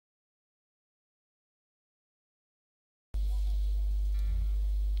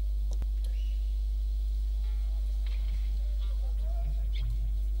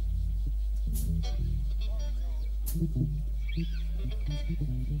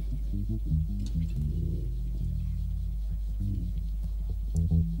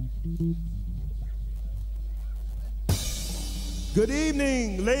Good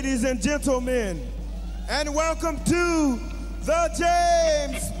evening, ladies and gentlemen, and welcome to the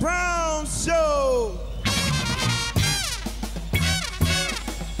James Brown Show.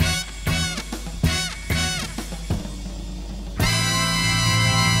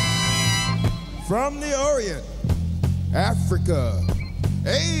 From the Orient, Africa,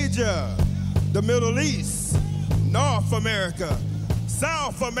 Asia, the Middle East, North America,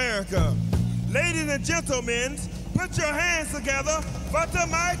 South America, ladies and gentlemen, put your hands together for the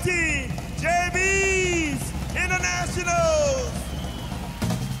mighty JB's Internationals.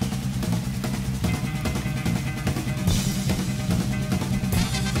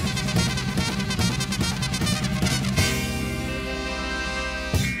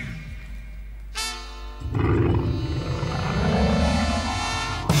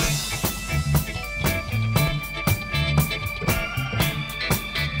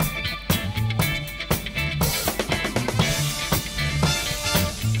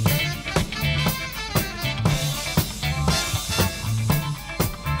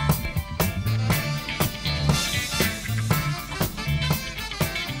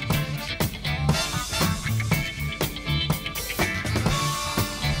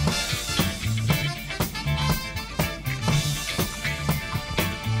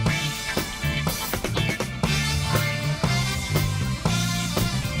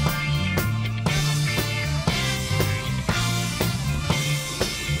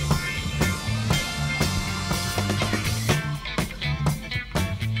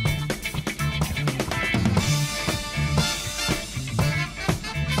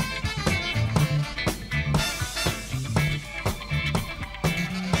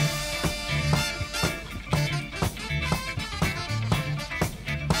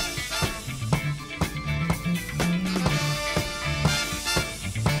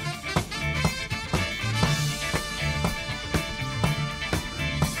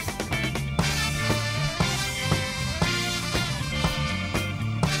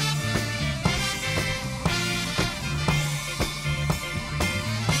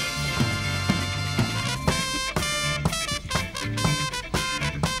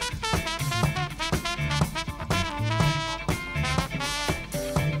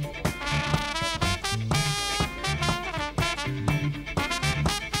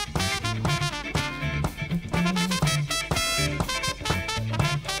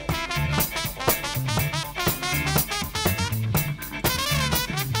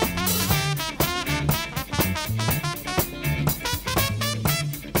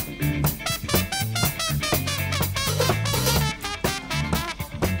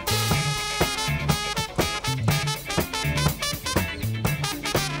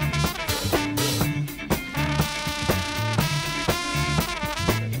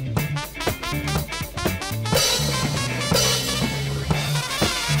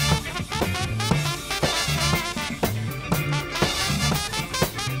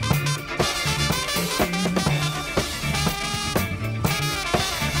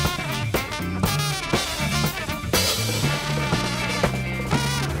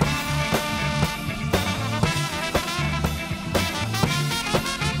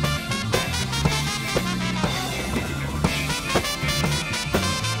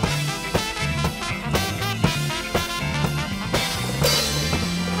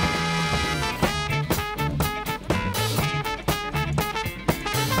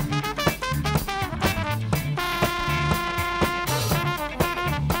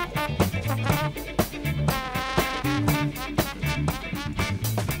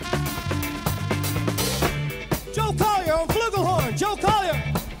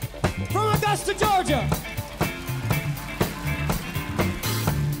 Georgia.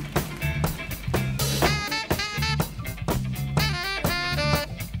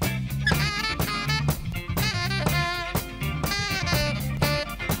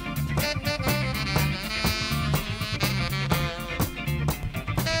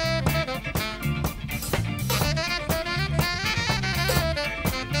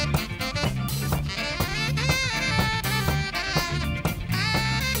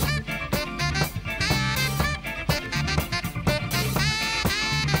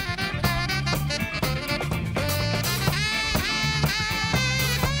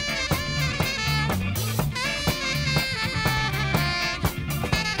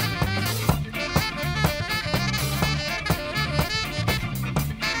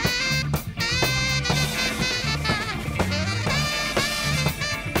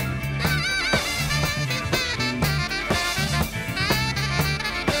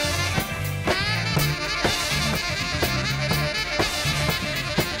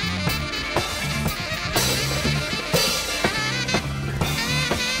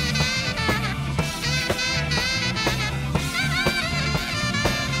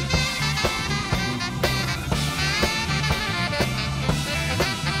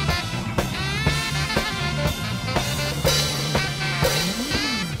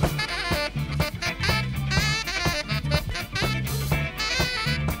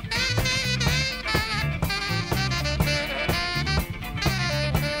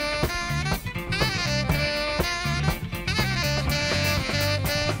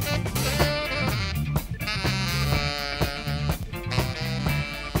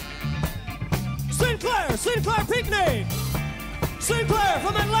 Sinclair Pinckney. Sinclair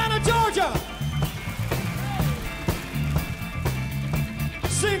from Atlanta, Georgia.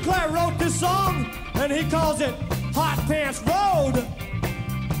 Sinclair wrote this song and he calls it Hot Pants Road.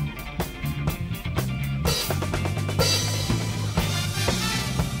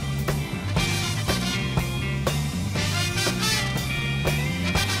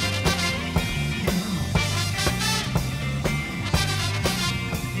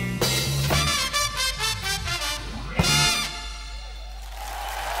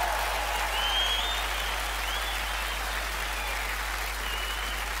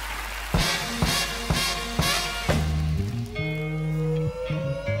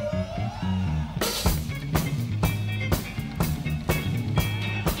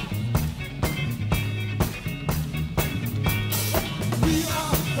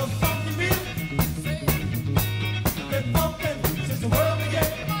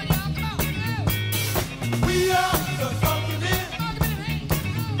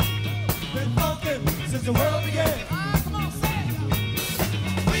 The world began. Come on, say it.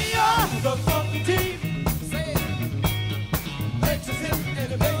 We are the funky team. Say it. Makes us hip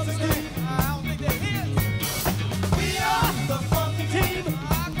and it makes us scream. I don't think that is. We are the funky team.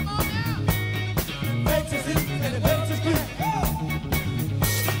 Come on now. Makes us hip and it makes us scream.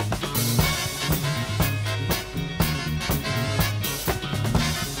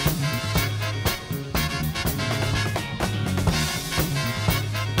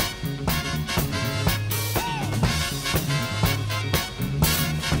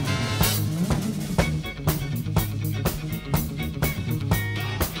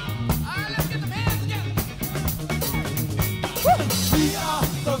 We are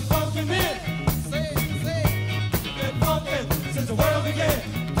the funky men. Say it, been funkin' since the world began.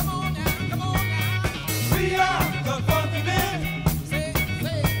 Come on now, come on now. We are the funky men. Say it,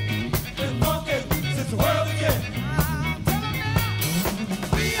 been funkin' since the world began. Tell 'em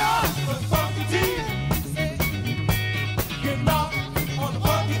now. We are the funky team. Say it, getting off on the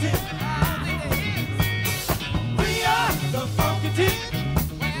funky team. I don't think they is. We are the funky team.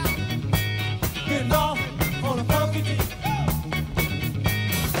 Well, getting off on the funky team.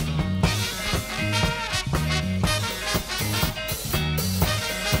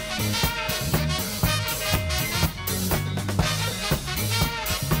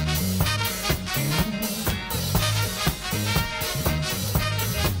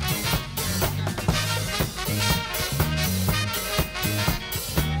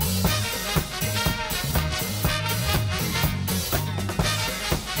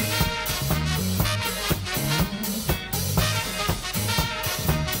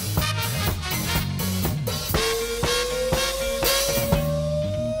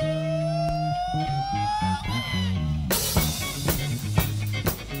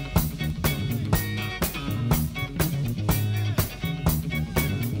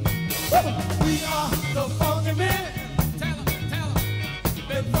 We are the funky men. Tell 'em.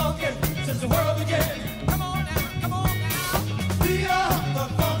 Been funkin' since the world began. Come on now, come on now. We are the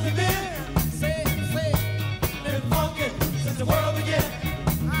funky men. Say it. Been funkin' since the world began.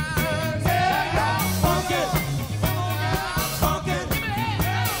 Funkin'. Come on now. Funkin'.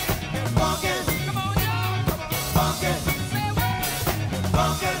 Been funkin'. Come on y'all. Funkin'. Say it.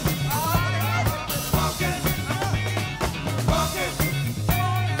 Funkin'. Funkin'. Funkin'.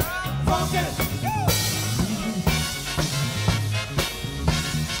 Funkin'.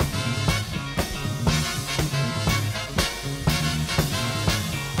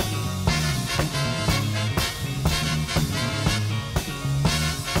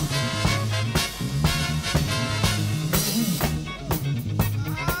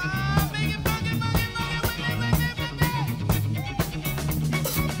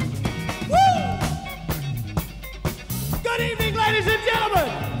 Good evening, ladies and gentlemen.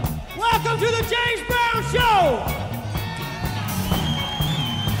 Welcome to the James Brown Show.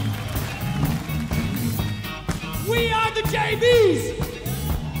 We are the JBs.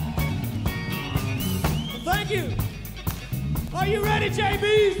 Thank you. Are you ready,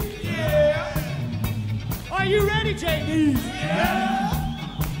 JBs? Yeah. Are you ready, JBs? Yeah.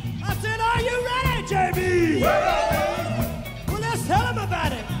 I said, are you ready, JBs? Well, let's tell them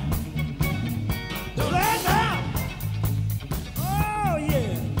about it. Right now. Oh,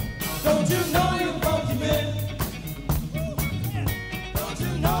 yeah. Don't you know you're funky man? Don't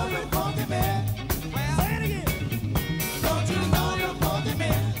you know you're funky man? Say it again. Don't you know you're funky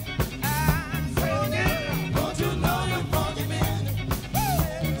man? Say it again. Don't you know you're funky man?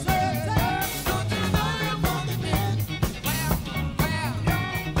 Say it. Don't you know you're funky man?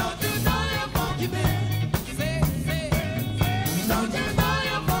 Don't you know you're funky man? Say it.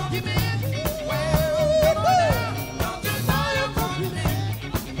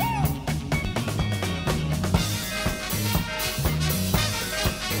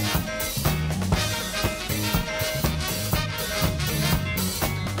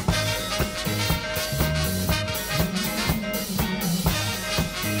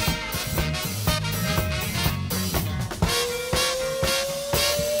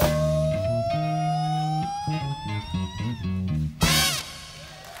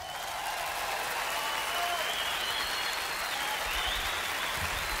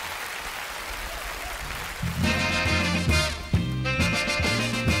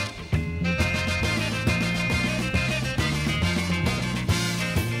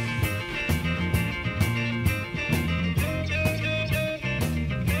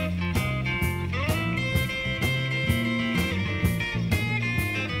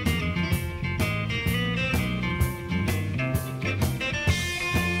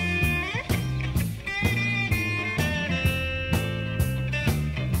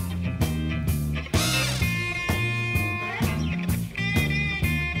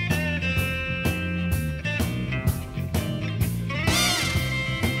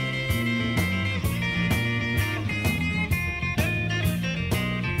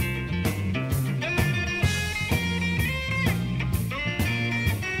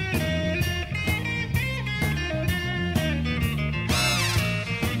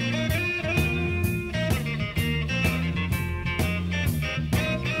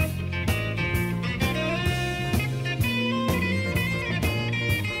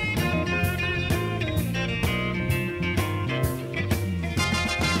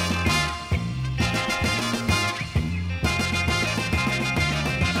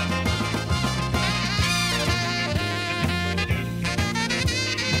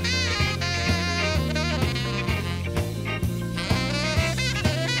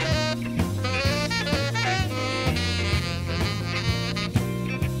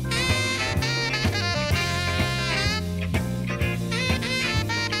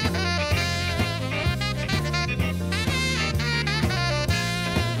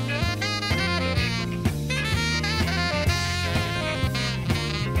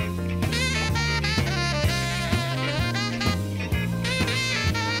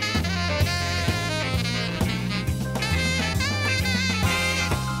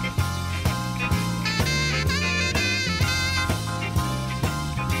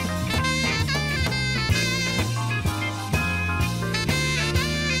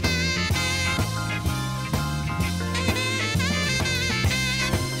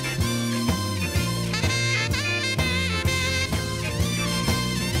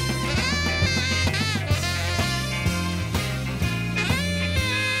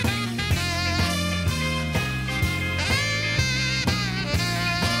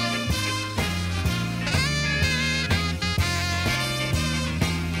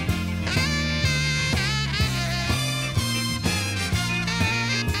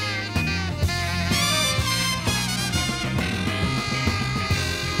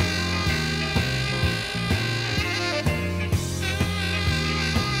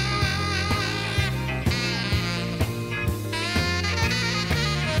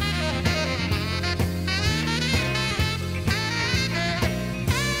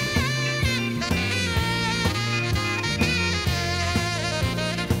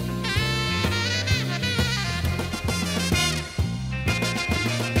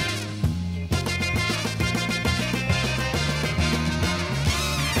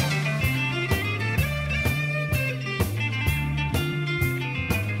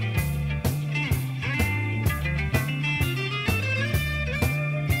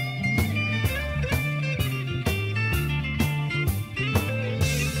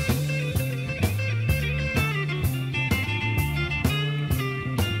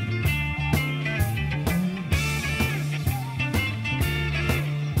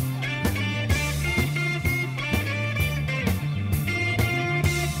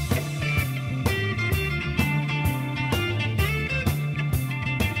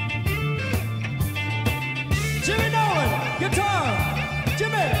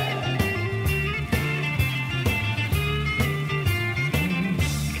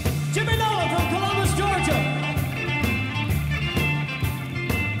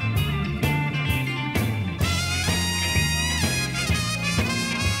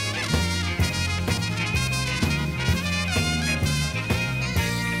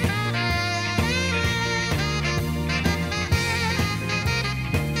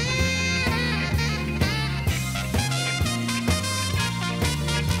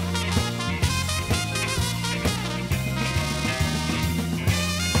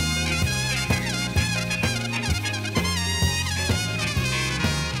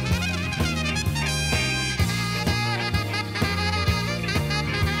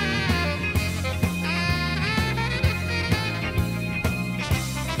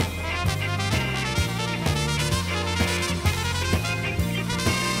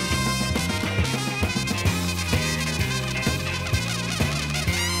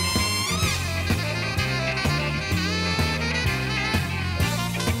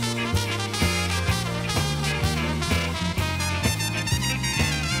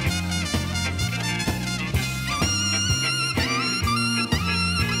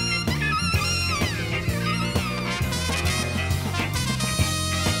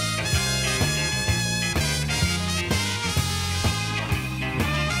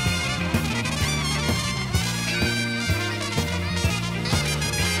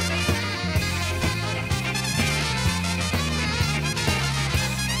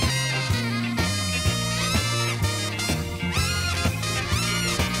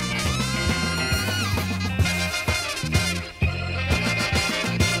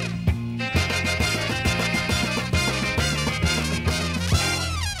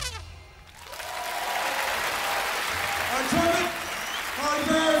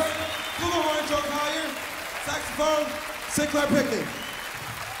 Claire Pickney.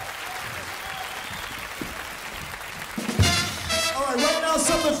 All right, right now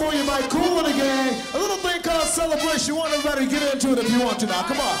something for you, Mike. Cool in the gang. A little thing called Celebration. You want everybody to get into it if you want to now.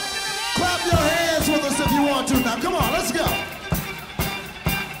 Come on. Clap your hands with us if you want to now. Come on, let's go.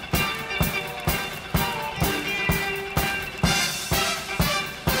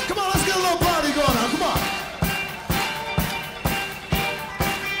 Come on, let's get a little party going now. Come on.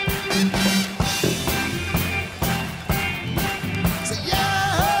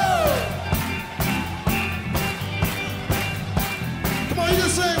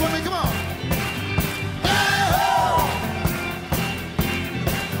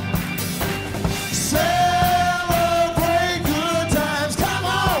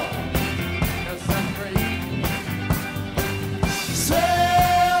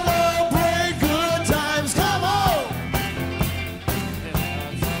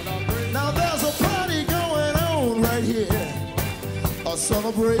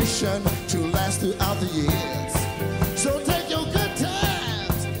 Celebration to last throughout the years. So take your good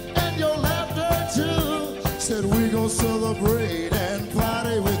times and your laughter too. Said we gon' celebrate and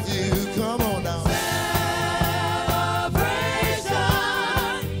party with you. Come on now.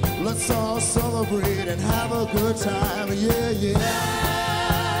 Celebration. Let's all celebrate and have a good time. Yeah, yeah.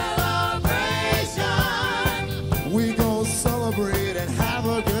 Celebration. We gon' celebrate and have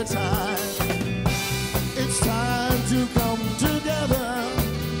a good time. It's time to come together.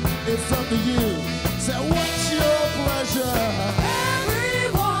 It's up to you. Say, what's your pleasure?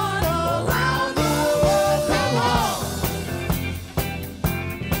 Everyone around the world, come on.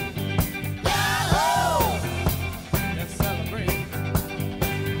 Yahoo! Let's celebrate.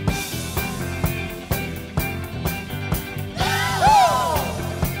 Yahoo!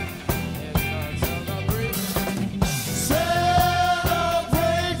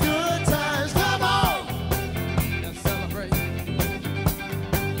 Celebrate good times, come on. Let's celebrate.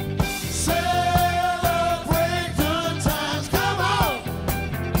 Celebrate good times, come on.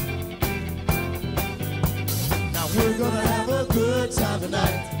 Now we're gonna have a good time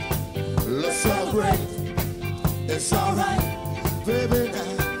tonight. Let's celebrate. It's alright, baby. Now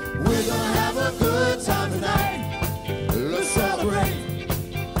we're gonna have a good time tonight. Let's celebrate.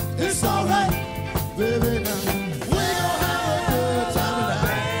 It's alright, baby. Now we're gonna have a good time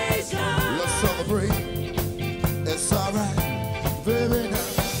tonight. Let's celebrate. It's alright, baby. Now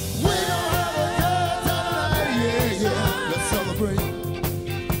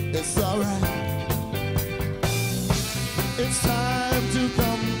it's alright. It's time to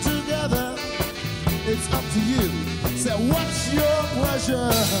come together. It's up to you. Say, what's your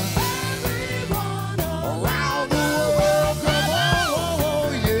pleasure? Everyone around the world, come on, oh, oh,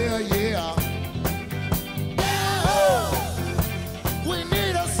 yeah, yeah. Yeah, we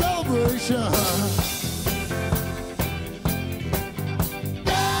need a celebration.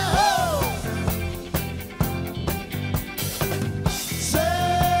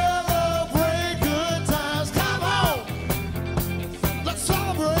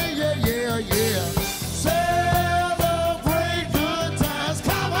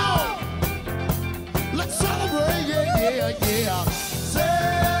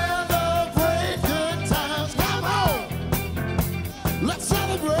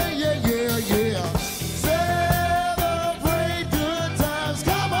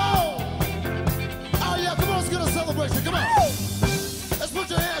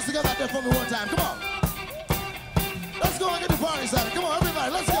 For me one time, come on. Let's go and get the party started. Come on,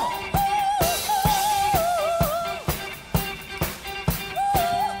 everybody, let's go.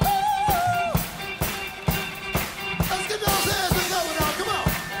 Let's get those hands together now, come on.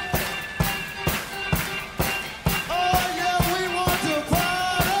 Oh yeah, we want to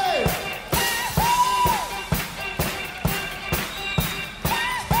party.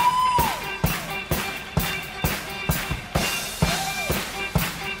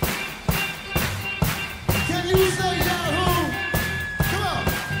 Can you say Yahoo? Come on.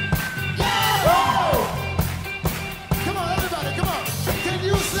 Yahoo! Come on, everybody, come on. Can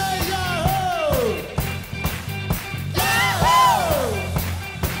you say Yahoo? Yahoo!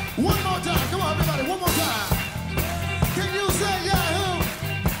 One more time. Come on, everybody, one more time. Can you say Yahoo?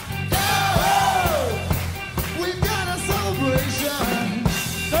 Yahoo! We've got a celebration.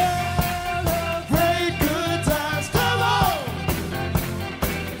 Celebrate good times. Come on.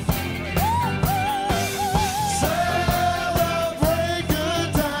 Celebrate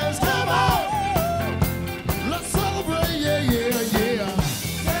good times, come on. Let's celebrate, yeah, yeah, yeah.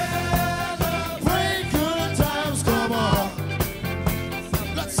 Celebrate good times, come on.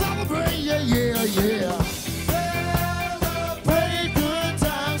 Let's celebrate, yeah, yeah, yeah. Celebrate good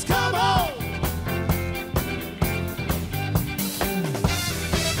times, come on.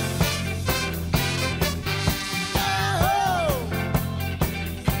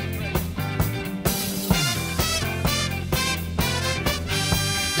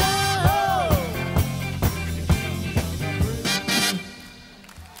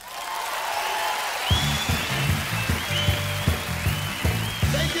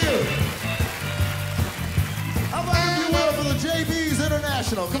 you. How about if you will for the JBs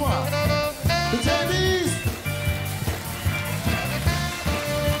International? Come on. The JBs.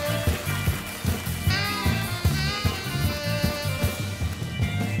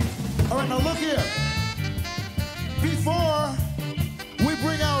 All right, now look here. Before we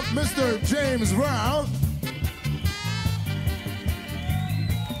bring out Mr. James Brown,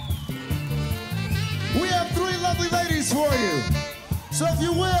 we have three lovely ladies for you. So if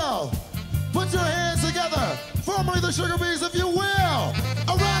you will, put your hands together. Formerly the Sugar Bees, if you will. A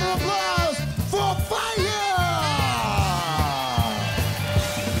round of applause for Fire!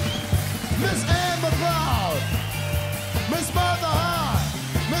 Miss Ann McLeod, Miss Martha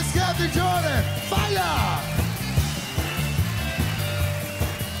Hahn, Miss Kathy Jordan, Fire!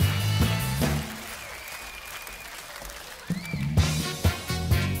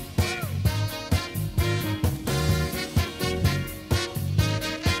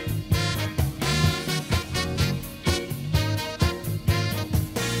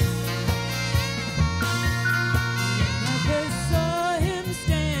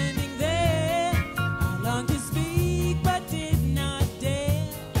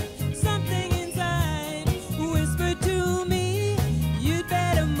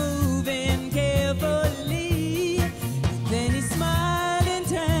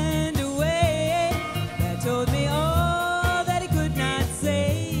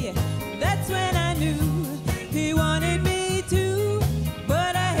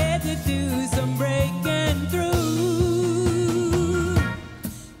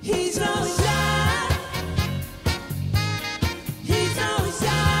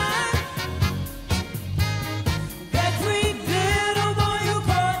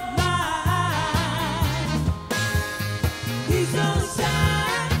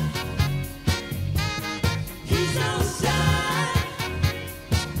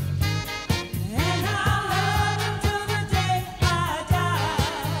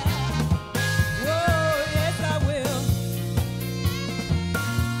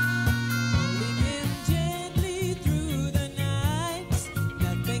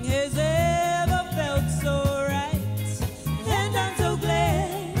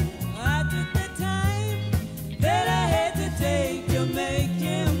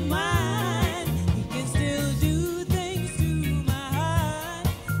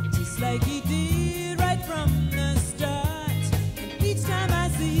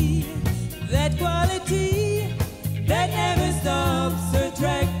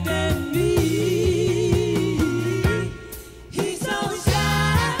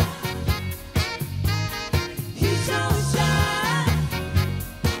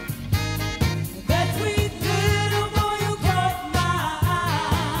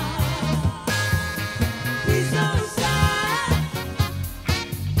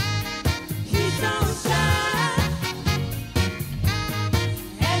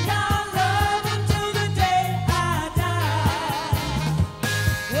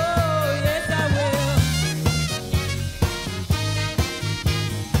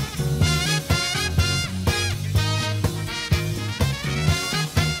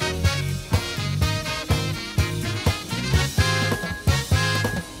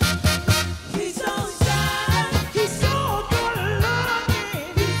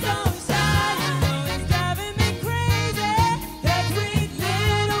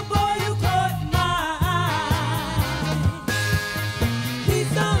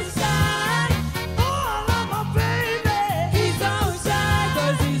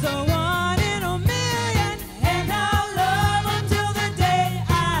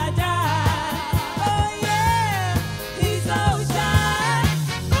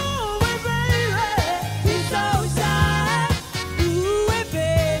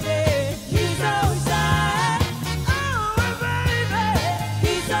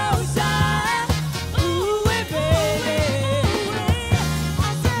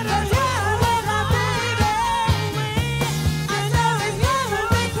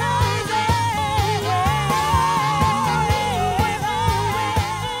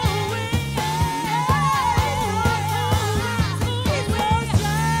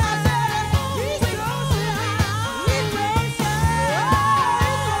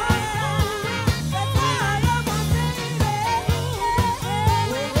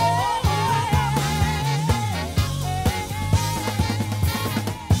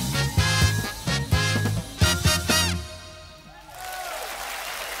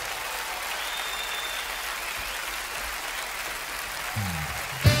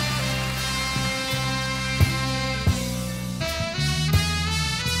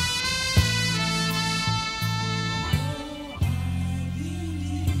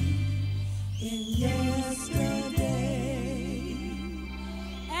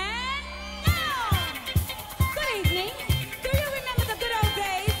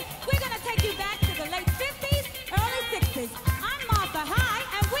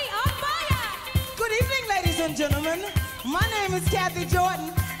 and gentlemen, my name is Kathy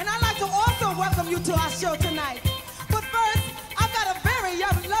Jordan, and I'd like to also welcome you to our show tonight. But first, I've got a very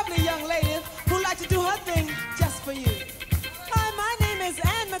lovely young lady who'd like to do her thing just for you. Hi, my name is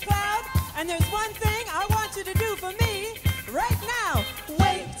Ann McLeod, and there's one thing I want you to do for me right now.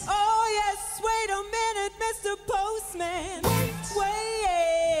 Wait. Oh, yes, wait a minute, Mr. Postman.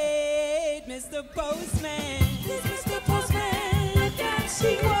 Wait, Mr. Postman. Please, Mr. Postman, look at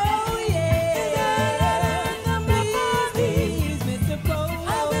she. Oh, yeah. Please, Mr. Postman.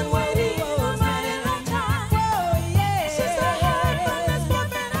 I've been waiting for a mighty long time. Oh, yeah. She's so hard from this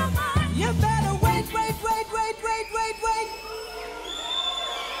woman of mine. You better wait.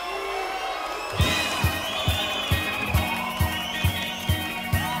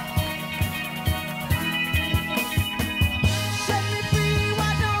 Set me free,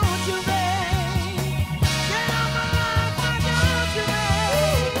 why don't you, babe? Get out my life, why don't you,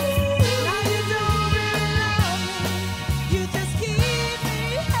 babe? Now you don't really love me. You just keep me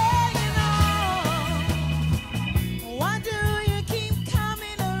hanging on. Why do you keep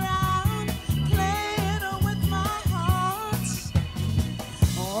coming around, playing with my heart?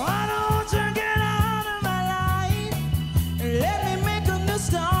 Why don't you get out of my life and let me make a new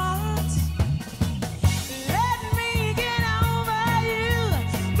start? Let me get over you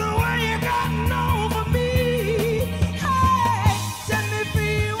the way you gotten over me. Hey, set me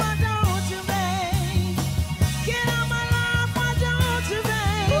free, why don't you, babe? Get out my life, why don't you,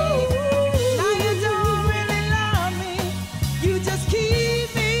 babe? Now you don't really love me. You just keep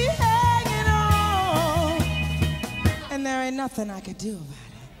me hanging on, and there ain't nothing I could do about it.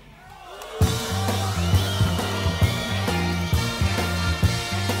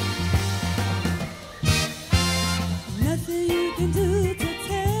 Nothing you can do to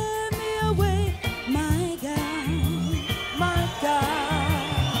tear me away, my God, my God.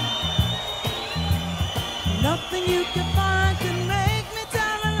 Nothing you can find can make me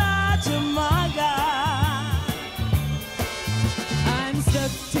tell a lie to my God. I'm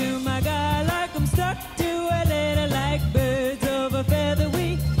stuck to my God like I'm stuck to a lady, like birds of a feather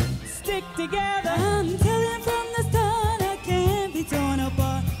we stick together. I'm telling from the start I can't be torn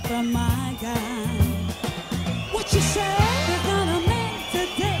apart from my God. What you say? There's not a man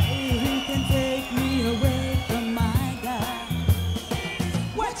today who can take me away from my God.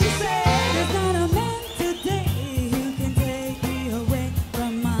 What you say? There's not a man today who can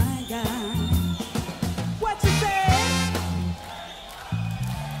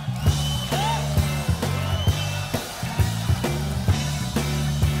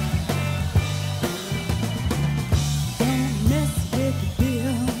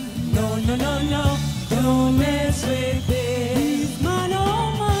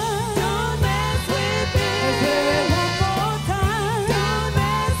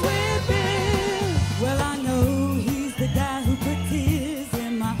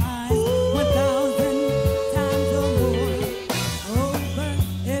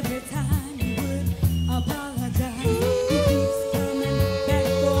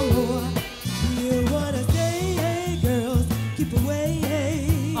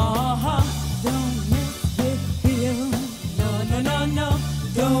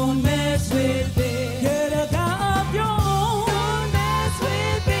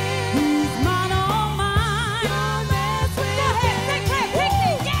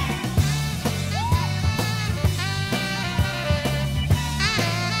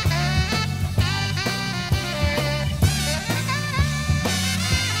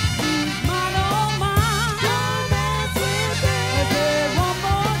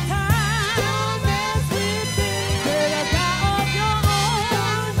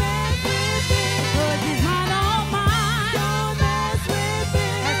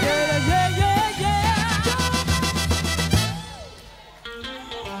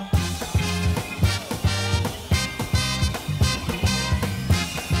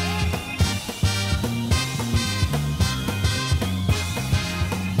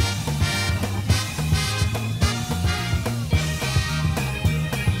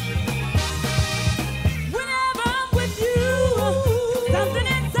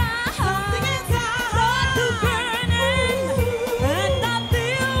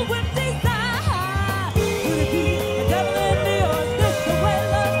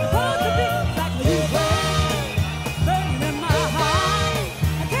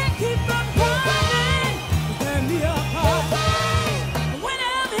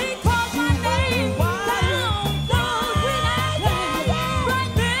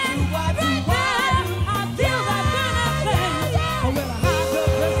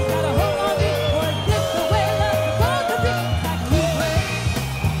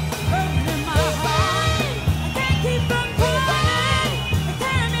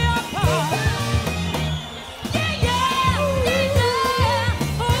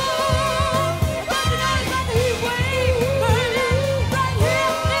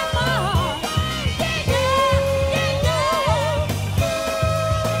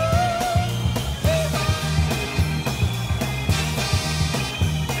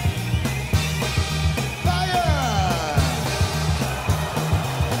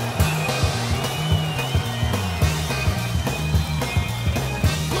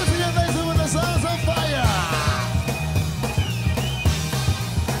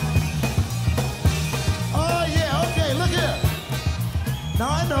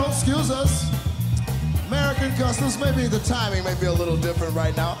I know, excuse us. American customs, maybe the timing may be a little different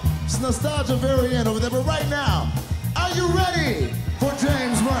right now. It's nostalgia very end over there, but right now, are you ready for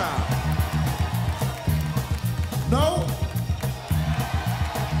James Brown? No?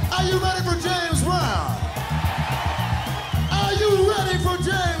 Are you ready for James Brown? Are you ready for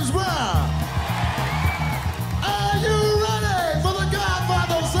James Brown? Are you ready for the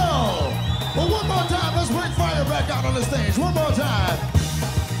Godfather of Soul? Well, one more time, let's bring fire back out on the stage. One more time.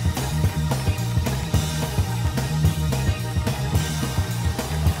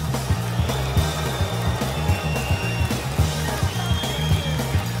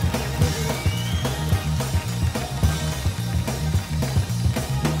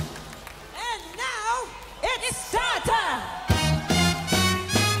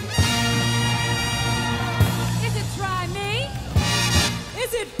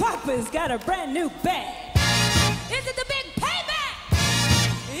 Papa's got a brand new bag. Is it the big payback?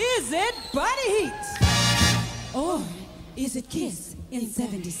 Is it body heat? Or is it Kiss in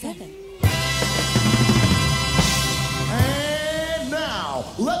 77? And now,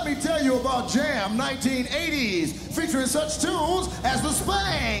 let me tell you about Jam 1980s, featuring such tunes as The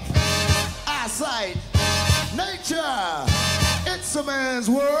Spank, Eyesight, Nature, It's a Man's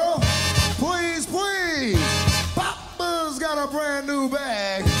World, Please, Please, Papa's got a brand new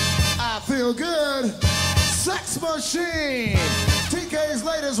bag, I Feel Good, Sex Machine, TK's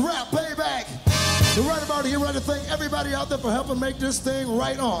latest rap, Payback. So right about here, I thank everybody out there for helping make this thing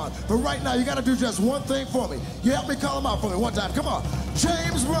right on. But right now, you gotta do just one thing for me. You help me call him out for me one time. Come on.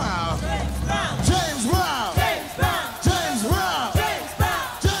 James Brown. James Brown. James Brown. James Brown. James Brown. James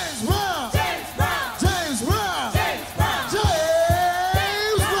Brown. James Brown. James Brown. James Brown. James Brown.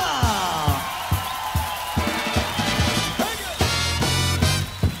 James Brown.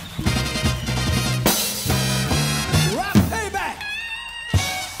 Rap Payback.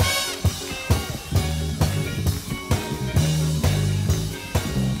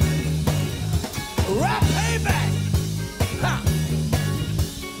 Rap Payback. Ha.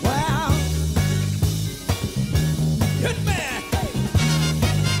 Well, good man.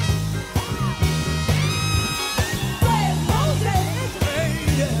 Fred Moses. Hey,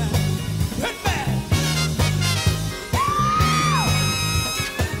 yeah. Good man.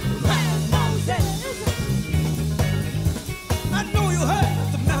 Fred Moses. I know you heard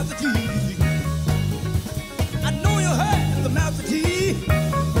the Master T. I know you heard the Master T.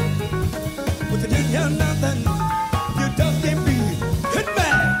 But you didn't hear nothing. You just can't be hit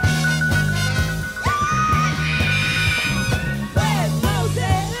back. Fred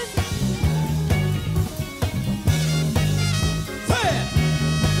Moses. Fred.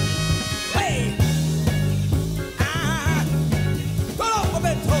 Hey. Roll over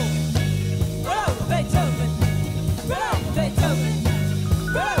Beethoven. Roll over Beethoven. Roll over Beethoven.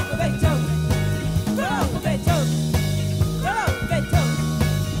 Roll over Beethoven. Roll over Beethoven. Roll over Beethoven.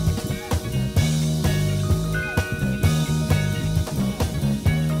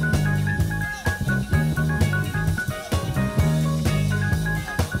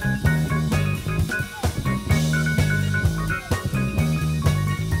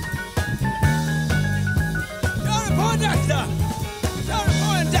 Johnny Poindexter. Johnny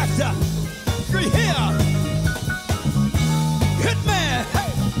Poindexter. Free here. Hitman.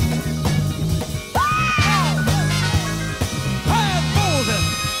 Hey. Fred Moses.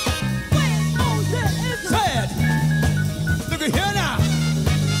 Fred Moses. Fred. Look at here now.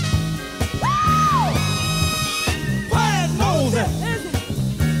 Fred Moses.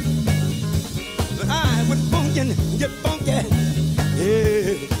 But I would funkin', get funky.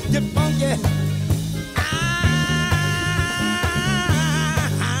 Yeah, get funky.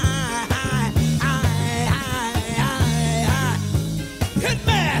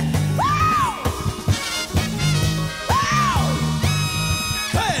 Hitman.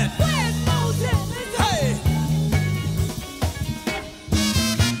 Fred. Fred Moses. Hey.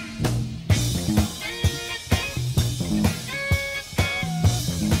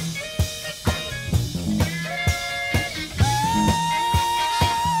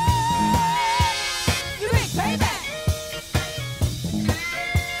 The big payback.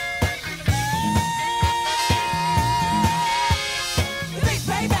 The big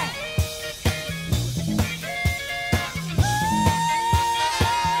payback.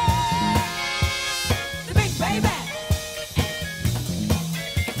 The big payback.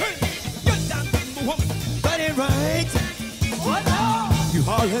 Good time, woman. That ain't right. What no? You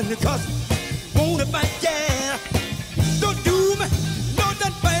hollering because wanna fight, yeah. Don't do me no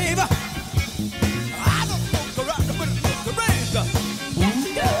done favor. I don't smoke around the middle of the razor. Yes,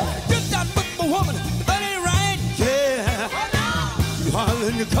 you do. Good time, woman. That ain't right, yeah. What no? You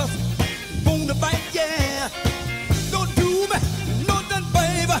hollering you cuss, wanna fight, yeah. Don't do me no done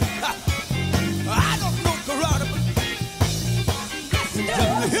favor. I don't know karate, but just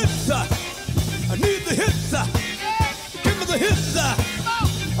the hits. I need the hits. Give me the hits.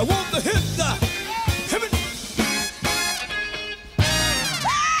 I want the hits. Give it.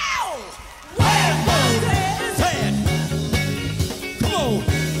 Say it. Come on.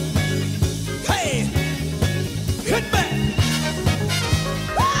 Hey, hit back.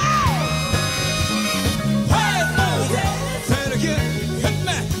 Say it again. Hit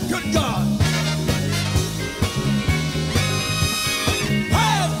me. Good God.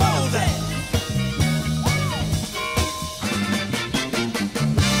 Hey, Moses.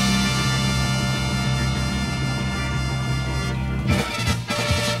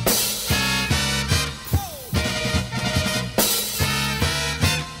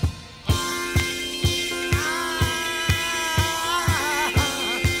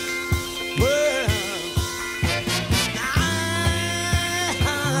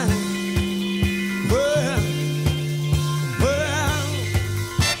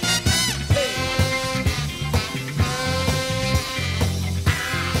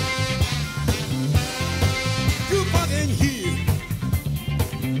 You fucking here.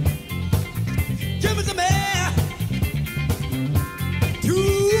 Give me some air. You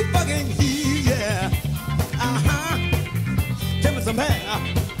fucking here, yeah. Give me some air.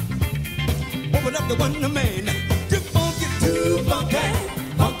 Open up the one man. You funky, too funky,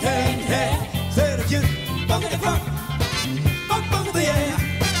 funky hair. Say it again. Funky, funk, funk, funk the air.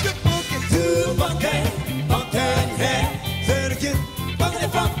 You funky, too funky, funky hair. Say it again. Funky,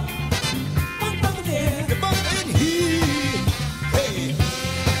 funk, funk, funk the air. You fucking here. Hey,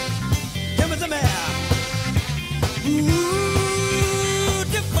 give me some air. Ooh,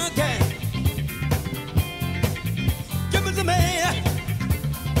 you funky. Give me some air.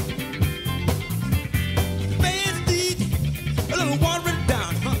 Man's need a little watering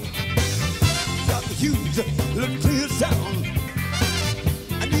down, huh? Got to use a little clear sound.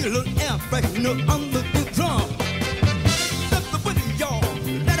 I need a little air freshener under the drum. Let the wind, y'all,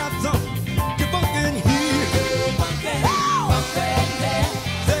 let out some. You're funkin' here.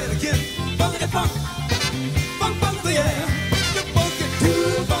 Say it again. Funky funk, funk, funk the air. You're funky too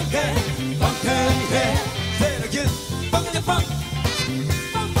funky, funky hair. Say it again. Funky funk,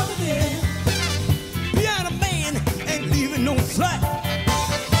 funk, funk the air. Piano man ain't leaving no slack,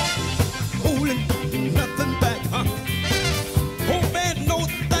 holding nothing back, huh? Whole band knows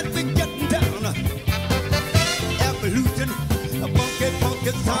that we're getting down. Evolution, a funky,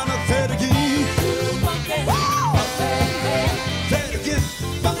 funky sound. I said again. Say it again.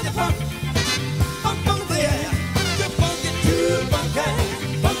 Funky funk, funk, funk the air. You're funky too funky,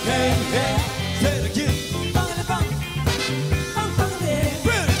 funky hair. Say it again. Funky funk, funk, funk the air.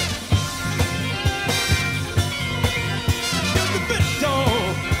 Ready? Get the bit,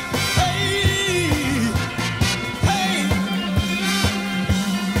 dog. Hey, hey.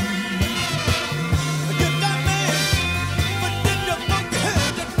 Get that man, but then the funky head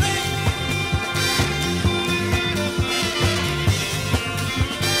that thing.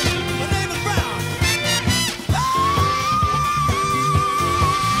 My name is Brown.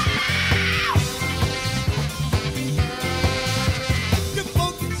 You're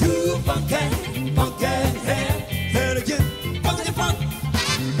funky too funky, funky hair. Say it again. Funky funk,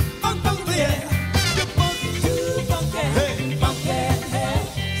 funk, funk the air. You're funky too funky, hey, funky hair.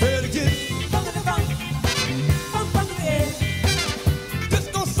 Say it again. Funky funk, funk, funk the air.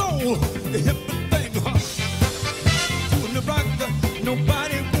 Disco soul, the hippest thing, huh? Doing the rock,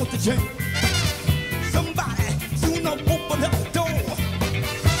 nobody wants to change. Somebody soon open up the door.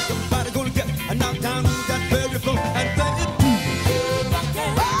 Somebody gonna get a knock down on that very floor and say it too.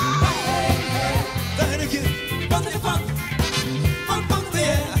 Say it again. Funky funk, funk, funk the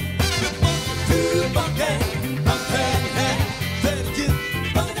air. You're funky too funky, funky hair. Say it again.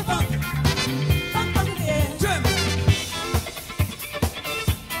 Funky funk, funk, funk the air. Jam it.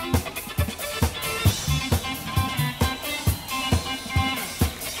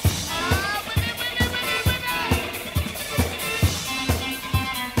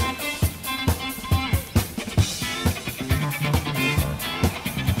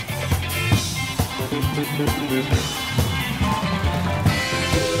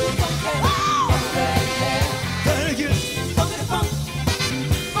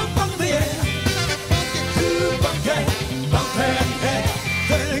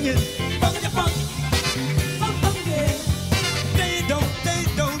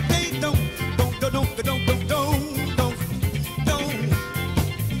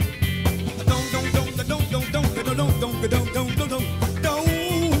 Don't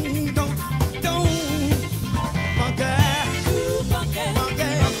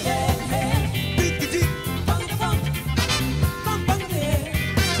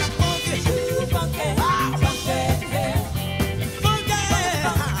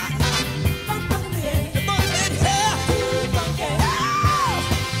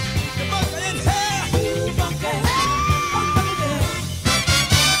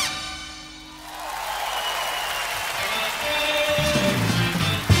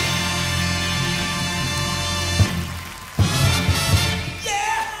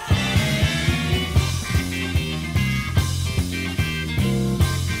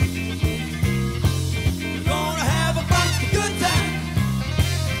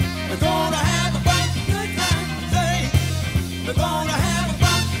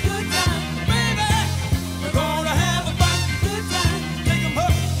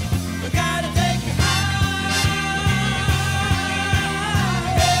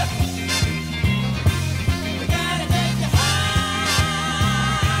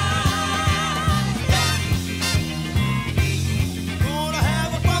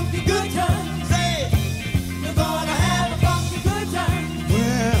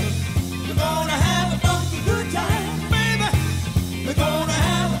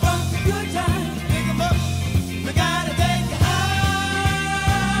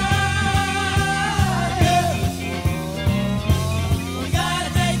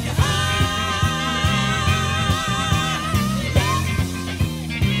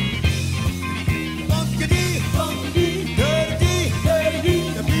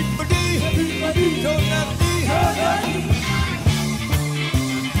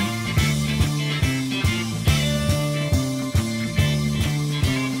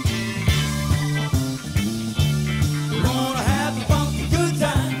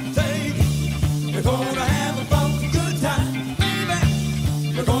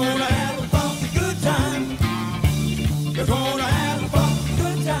We're gonna have a funky good time. We're gonna have a funky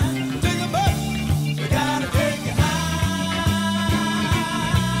good time. Take a bus. We gotta take you high.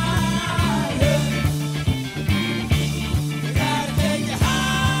 Yeah. We gotta take you high.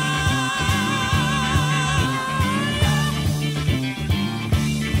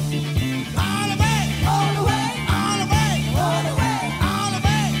 All the way, all the way, all the way, all the way, all the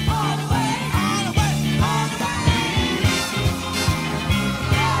way, all the way, all the way, all the way.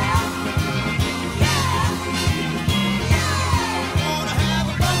 Gonna have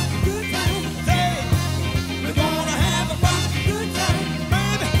a funky good time. Say, we're gonna have a funky good time,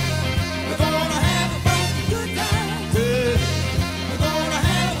 baby. We're gonna have a funky good time. Say, we're gonna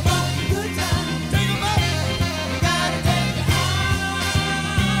have a funky good time. Take 'em up. We gotta take you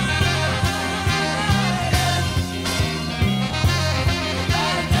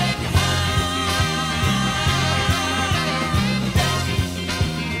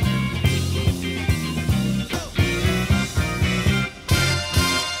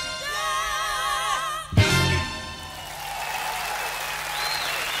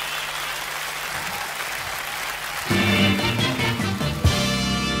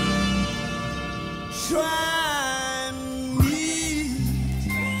try me,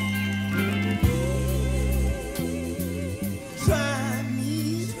 try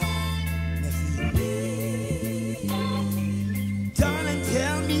me, darling,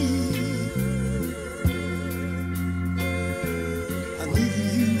 tell me I need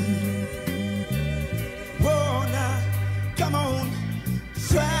you. Oh, now, come on,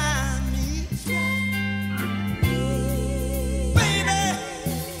 try me, baby,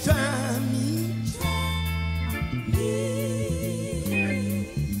 try me.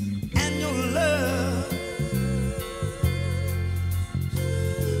 And your love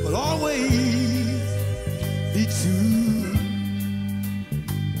will always be true.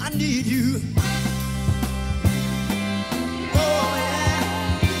 I need you. Oh, yeah.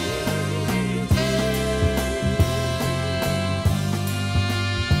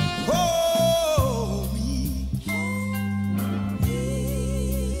 Hold me.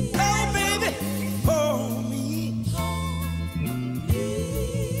 Oh, baby, hold me.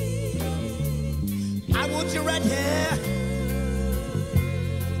 I want you right here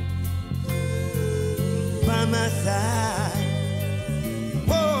by my side.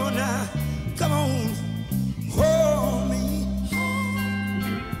 Oh, now, come on, hold me.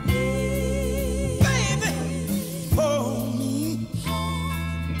 Baby, hold me.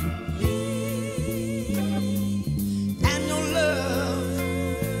 And your love,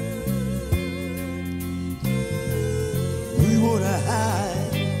 we wanna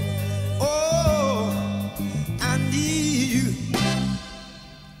hide. Oh, I need you.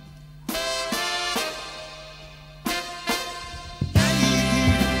 I need you.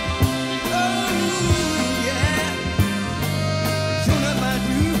 Oh, yeah. Sure enough, I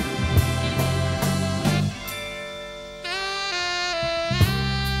do.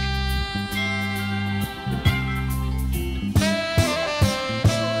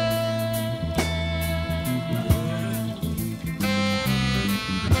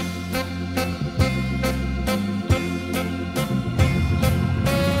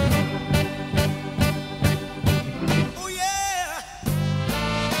 Oh, yeah.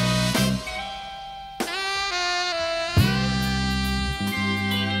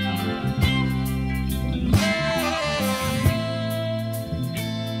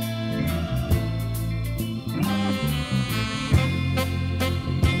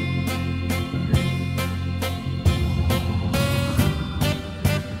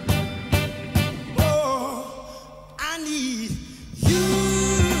 Oh, I need you.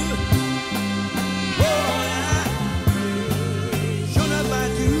 Oh, yeah. Sure enough, I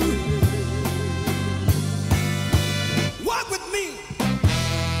do. Walk with me.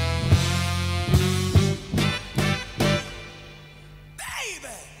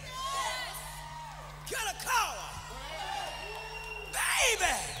 Baby. Get a call.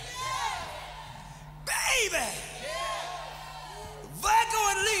 Baby. Baby. Virgo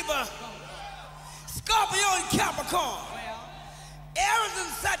and Libra. Scorpio and Capricorn. Aries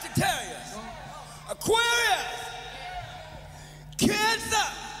and Sagittarius. Aquarius. Cancer.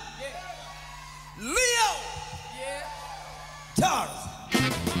 Leo. Taurus.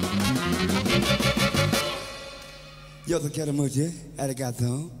 Yo te quiero mucho.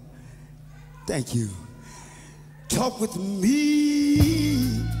 Arigato. Thank you. Talk with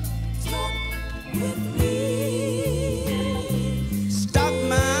me. Talk with me. Stop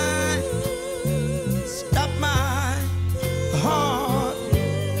my heart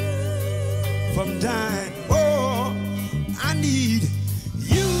from dying. Oh, I need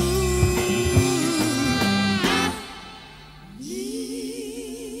you.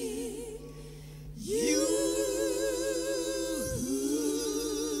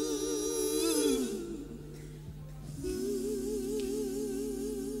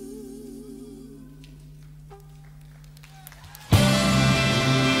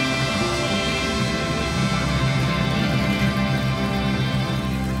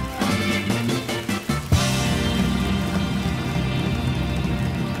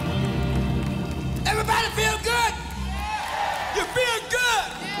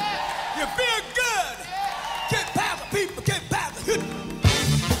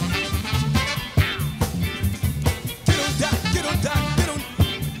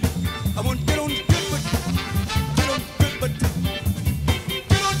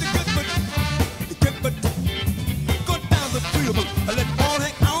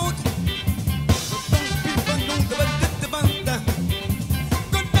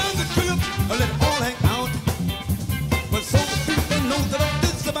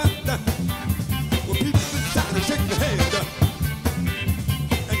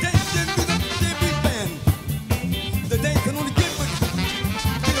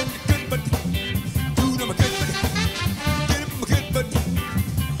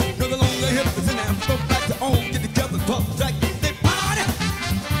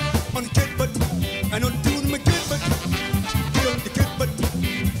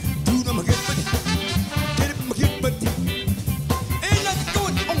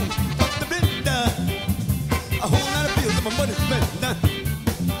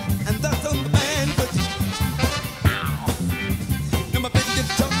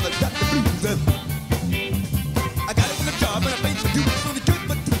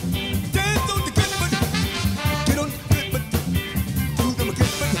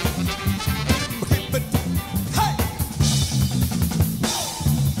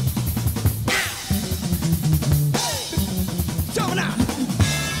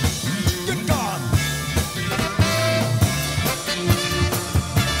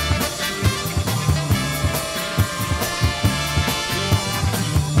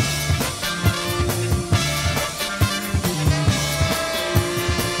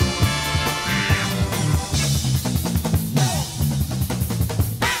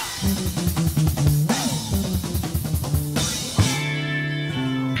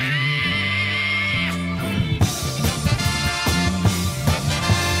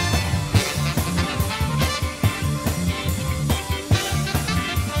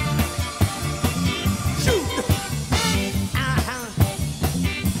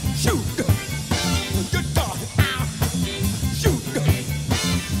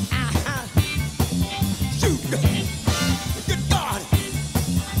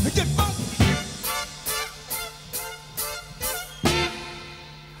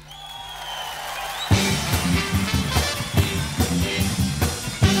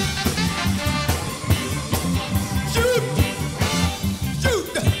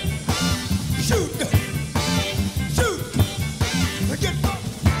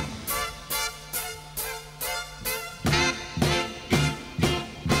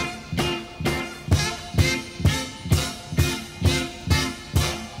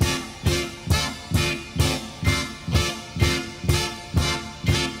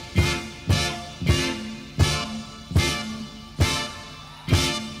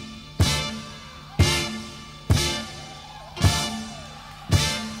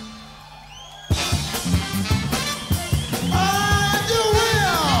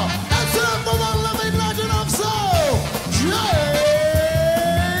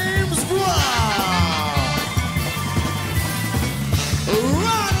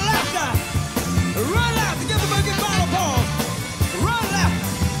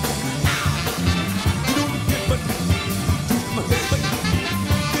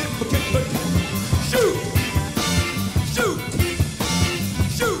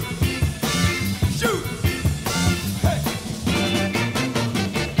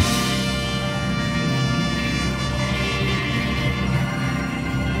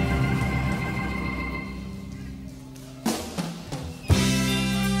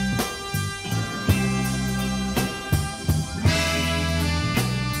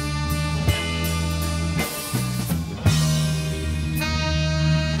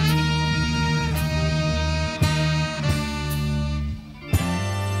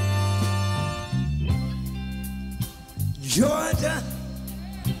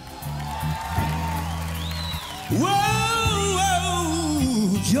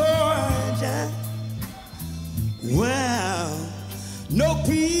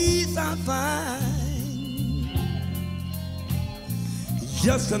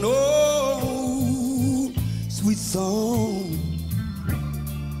 just an old sweet song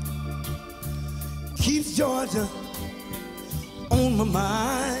keeps Georgia on my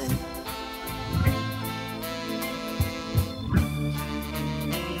mind.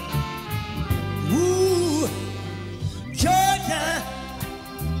 Ooh, Georgia,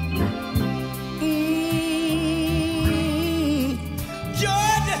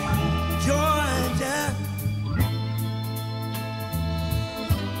 Georgia, Georgia,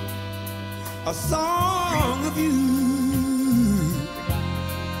 a song of you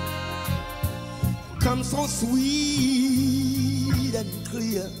comes so sweet and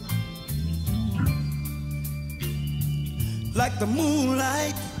clear, like the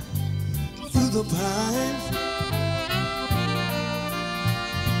moonlight through the pines.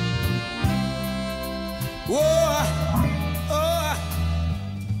 Oh,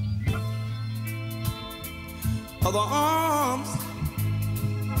 other arms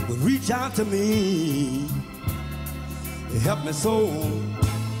would reach out to me, help me so,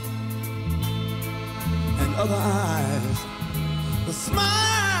 and other eyes will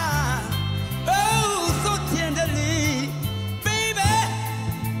smile, oh, so tenderly, baby,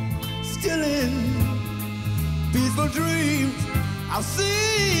 still in peaceful dreams, I'll see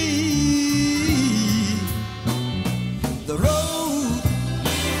the road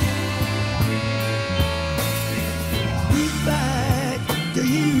leads back to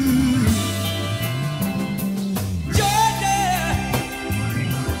you, Georgia.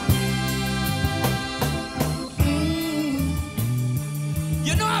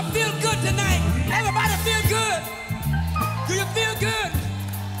 You know I feel good tonight. Everybody feel good. Do you feel good?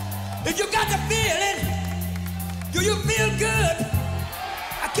 If you got the feeling, do you feel good?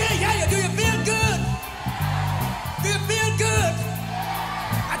 I can't hear you. Do you feel good? Do you feel good?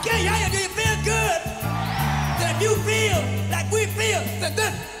 I can't hear you. Do you feel good? Then if you feel like we feel, then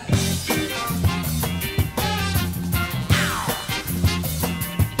good.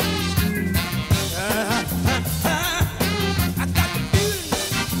 I got the feeling.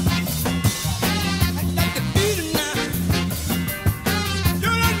 I got the feeling now. You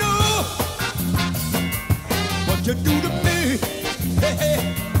don't know what you do to me. Hey, hey.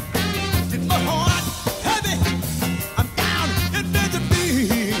 Did my heart heavy? I'm down in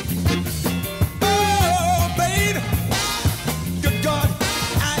misery. Oh, baby. Good God.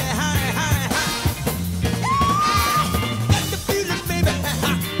 Hi, hi, hi, hi. Got the feeling, baby.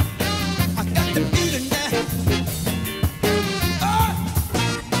 I got the feeling now. Oh.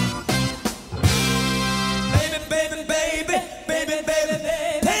 Baby, baby, baby, baby, baby,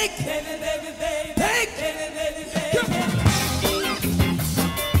 take, baby, baby, baby, take, baby, baby, baby.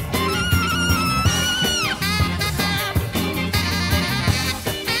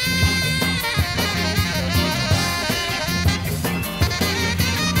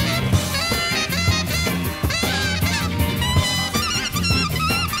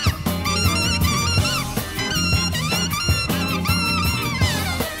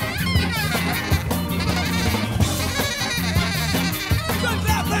 Good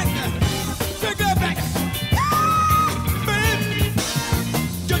job, back there.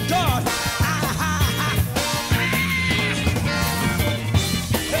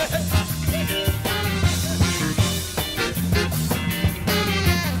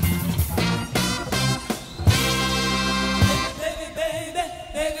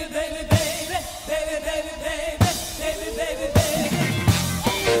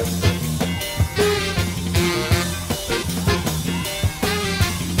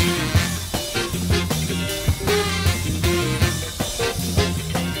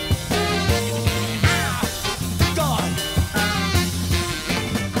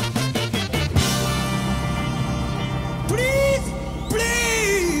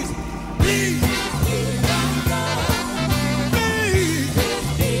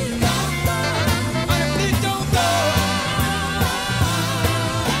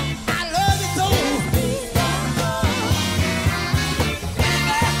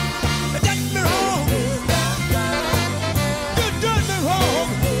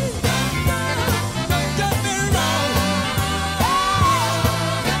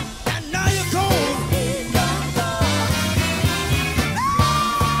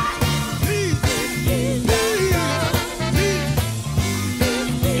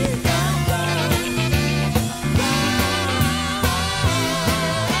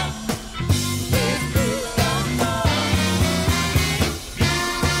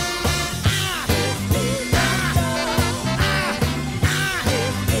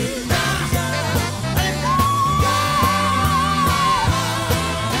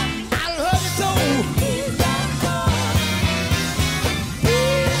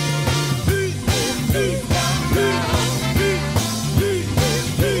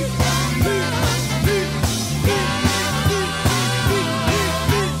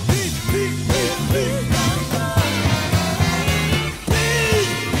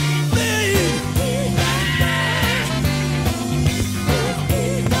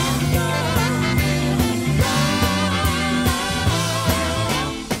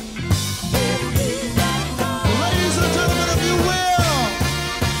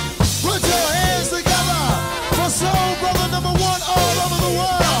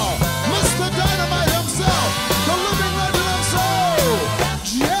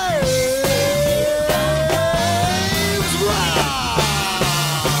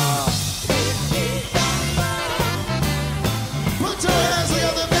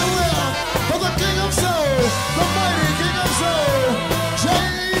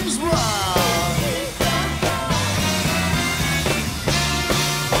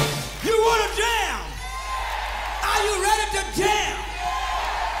 to jam.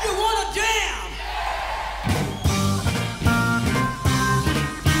 You wanna jam.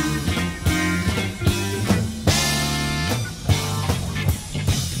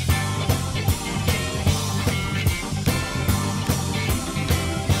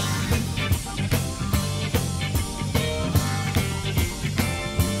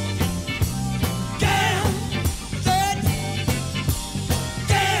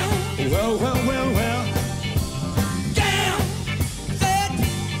 Well, well, well, well. Jam, set,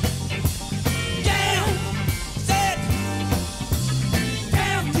 jam, set,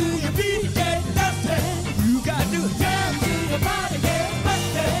 jam to your beat, get dusty. You got to jam to your body, get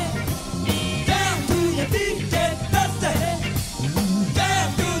busted. Jam to your beat, get dusty.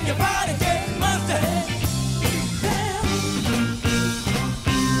 Jam to your body, get busted.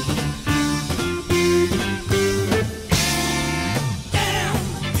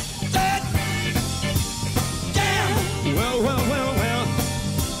 Well, well, well, well.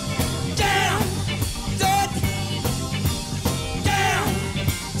 Jam, set, jam,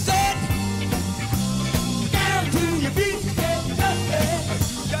 set, jam to your beat, get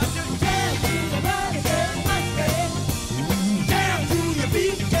dusty. You got to jam to your body, get busted. Jam to your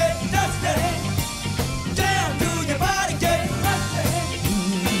beat, get dusty. Jam to your body, get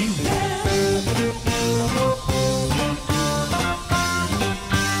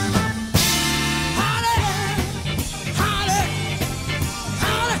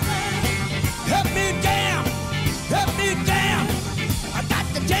help me jam, help me jam. I got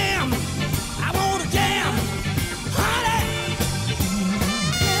to jam, I want to jam, honey.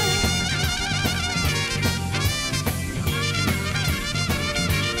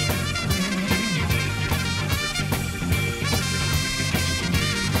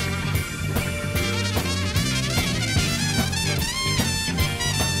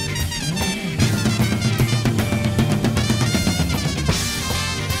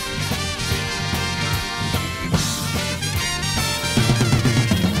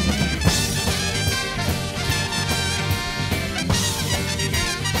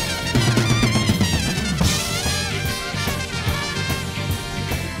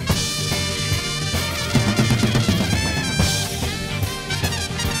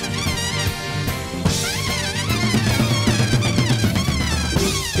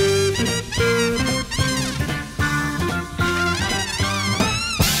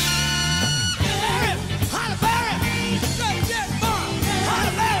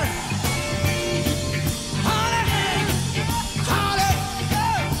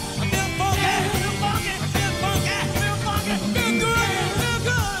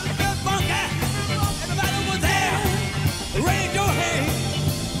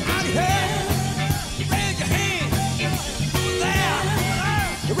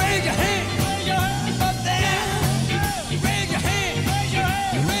 Raise your hand up there. Raise your hand. Raise your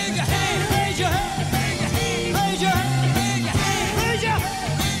hand. Raise your hand. Raise your hand. Raise your hand. Raise your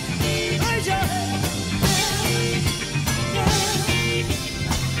hand. Raise your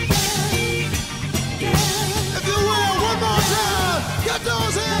If you will, one more time, get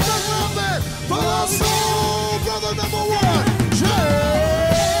those hands up from me for the soul brother number one, James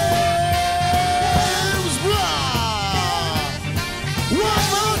Brown. One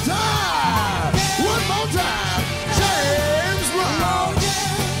more time, James Brown.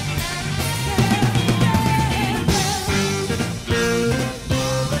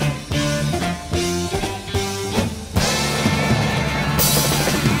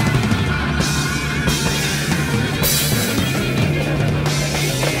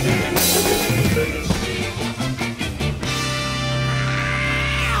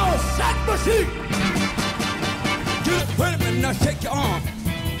 Just put it in, now shake your arm,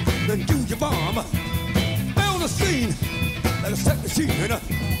 then do your bomb. Build a scene like a sex machine.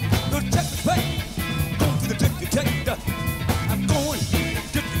 Go check the plate, go to the detector. I'm going to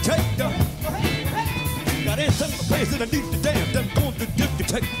the detector. Got in some places I need to dance. I'm going to the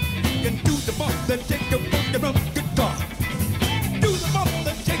detector. Can do the bump, then shake your funky rum guitar. Do the bump,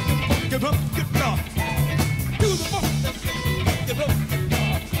 then shake your funky rum guitar. Do the bump, then shake your funky rum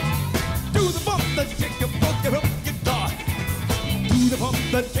guitar. Do the bump, then shake your funky rum guitar. Do the bump,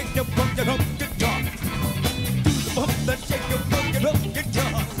 then shake your funky rum guitar. Do the bump, then shake your funky rum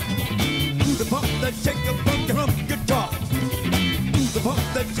guitar. Do the bump, then shake your funky rum guitar. Do the bump,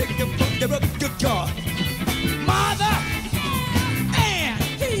 then shake your funky rum guitar. Mother and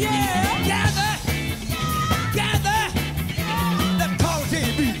gather, gather. Let's call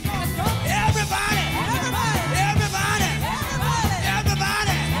JB. Everybody, everybody, everybody,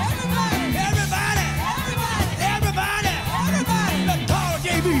 everybody, everybody, everybody, everybody. Let's call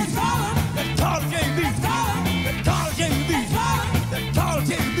JB.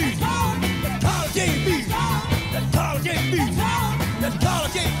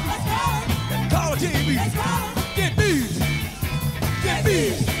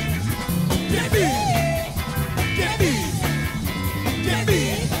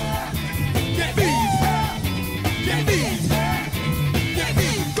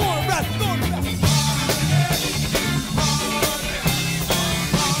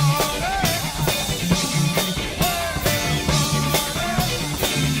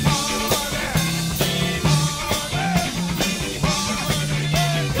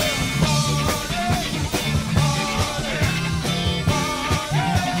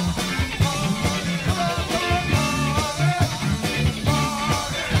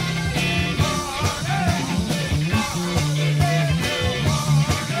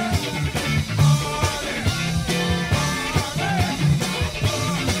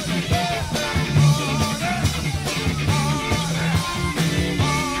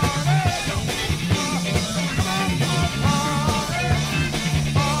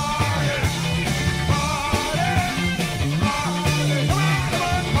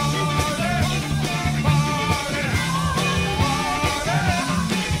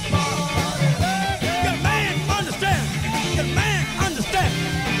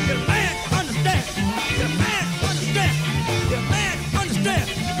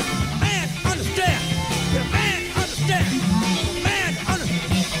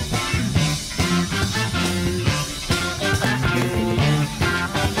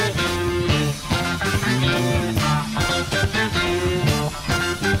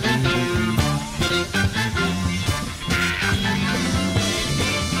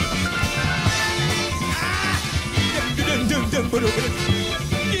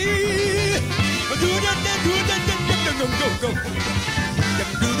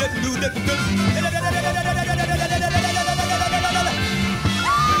 Say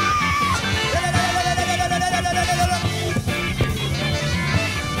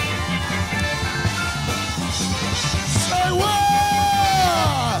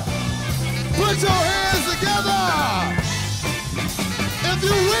what? Put your hands together, if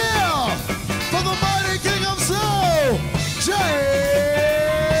you will, for the mighty king of soul, James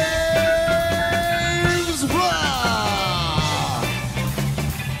Brown.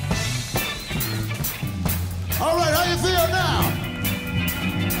 All right, how you feel now?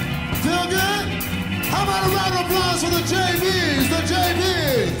 Feel good? How about a round of applause for the JBs, the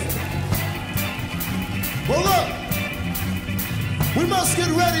JBs? Well, look, we must get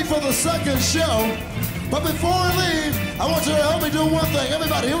ready for the second show. But before we leave, I want you to help me do one thing.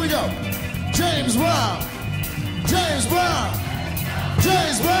 Everybody, here we go. James Brown. James Brown.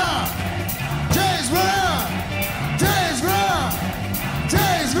 James Brown. James Brown. James Brown.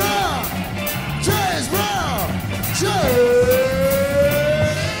 James Brown. James Brown. James.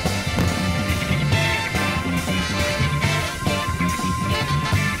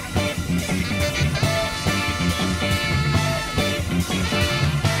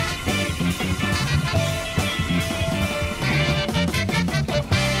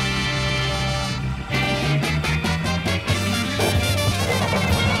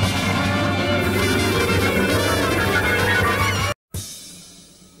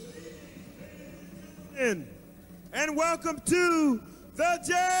 And welcome to the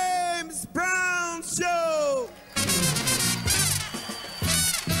James Brown Show.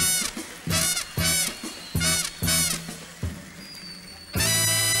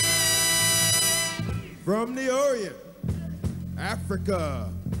 From the Orient, Africa,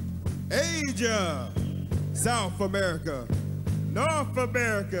 Asia, South America, North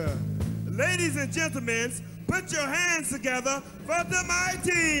America. Ladies and gentlemen, put your hands together for the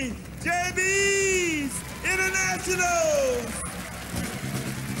mighty JB's International.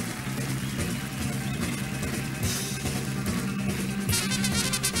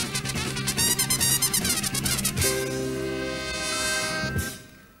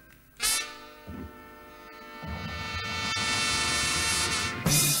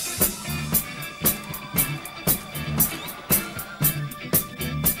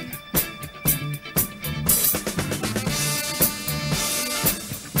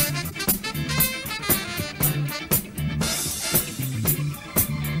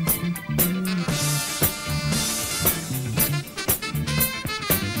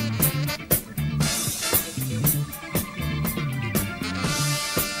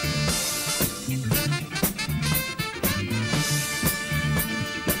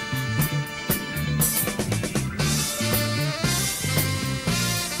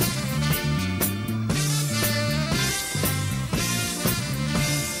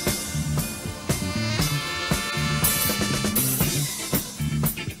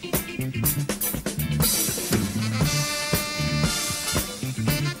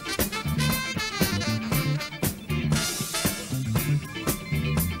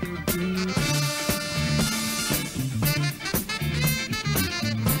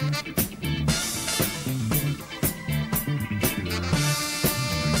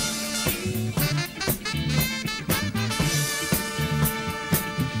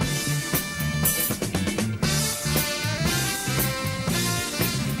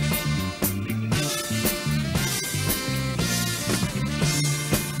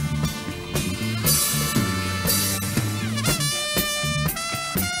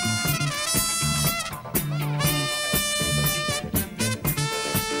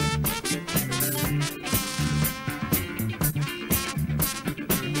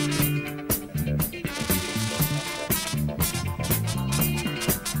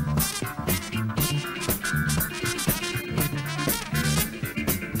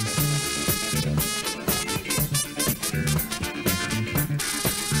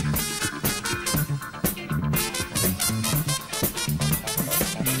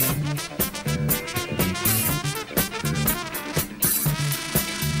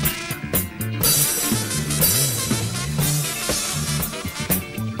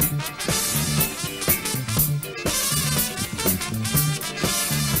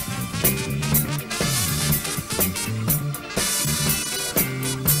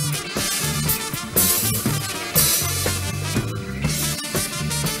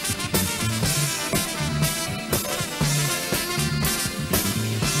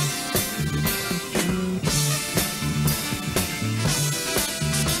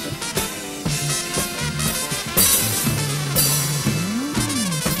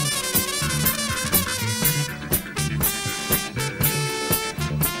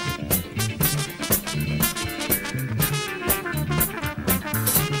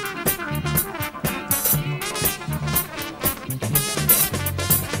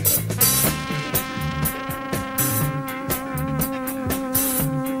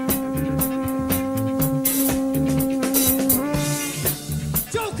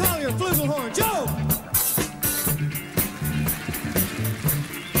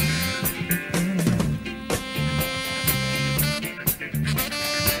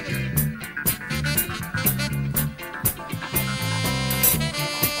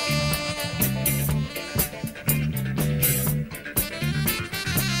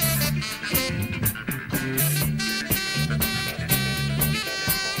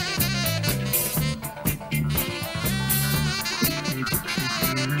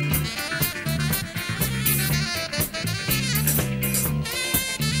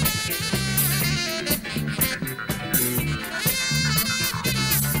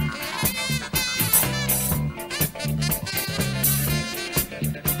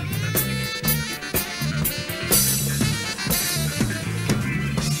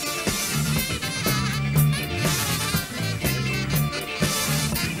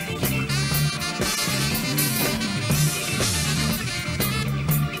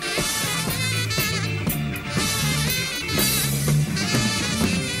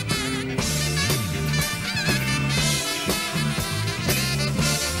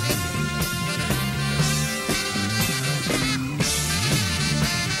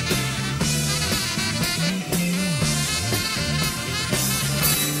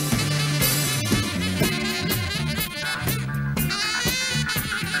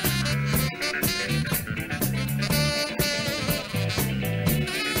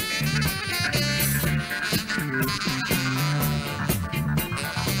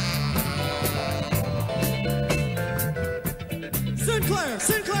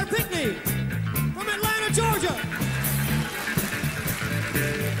 Sinclair Pickney from Atlanta, Georgia.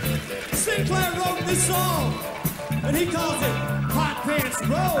 Sinclair wrote this song, and he calls it Hot Pants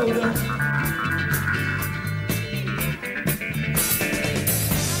Road.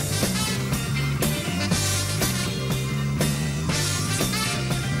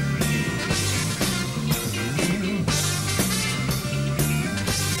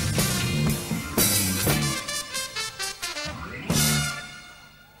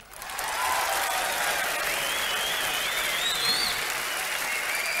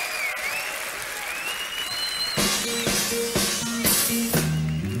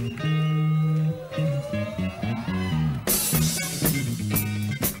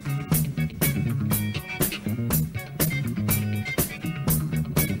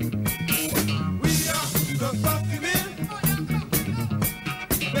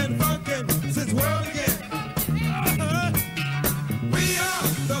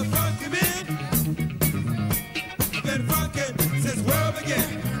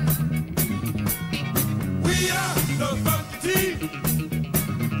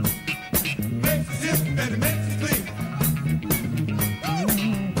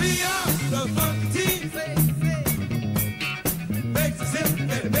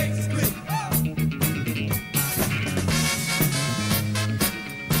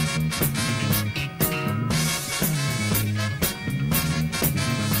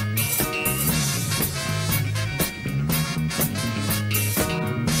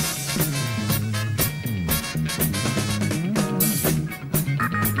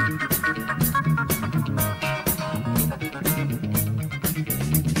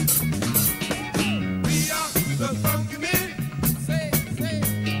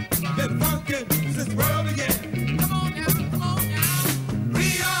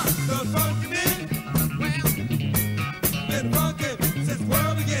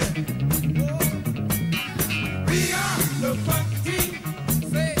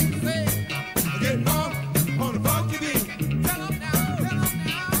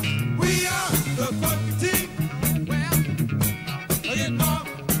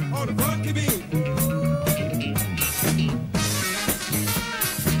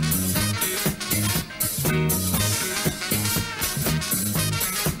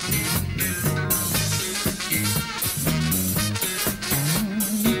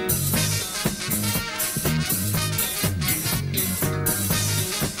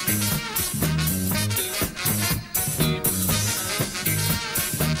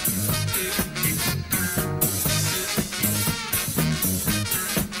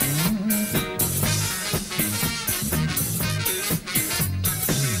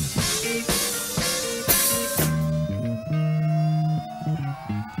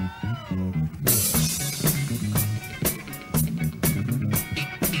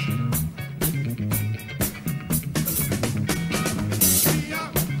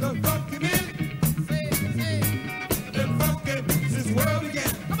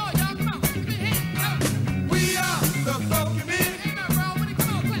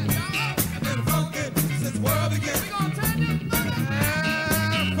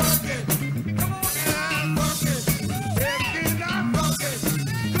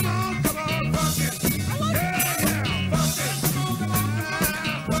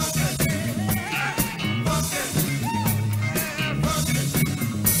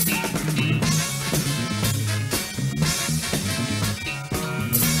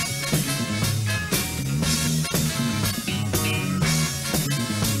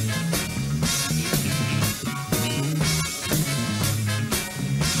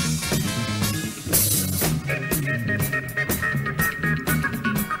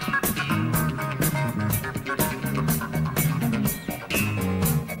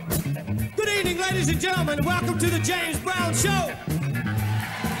 Ladies and gentlemen, welcome to the James Brown Show.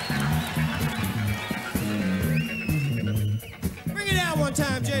 Bring it down one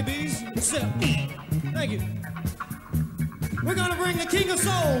time, JBs. Sit. Thank you. We're gonna bring the King of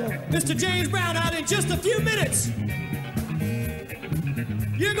Soul, Mr. James Brown, out in just a few minutes.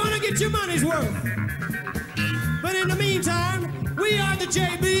 You're gonna get your money's worth. But in the meantime, we are the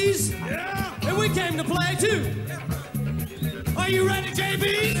JBs, and we came to play too. Are you ready,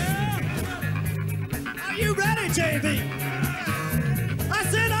 JB? Are you ready, JB? I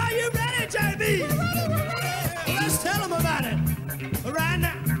said, are you ready, JB? Let's tell them about it. Right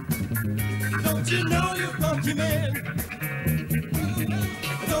now. Don't you know you're funky man?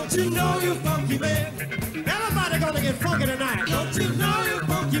 Don't you know you're funky man? Everybody gonna get funky tonight. Don't you know you're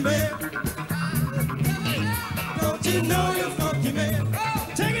funky man? Don't you know you're funky man?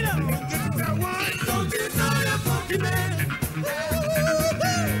 Take it up. Don't you know you're funky man?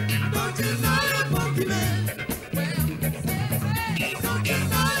 you know you're funky man? Don't you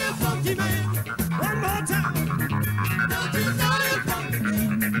know you're funky man? One more time. Don't you know you're funky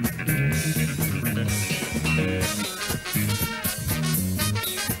man?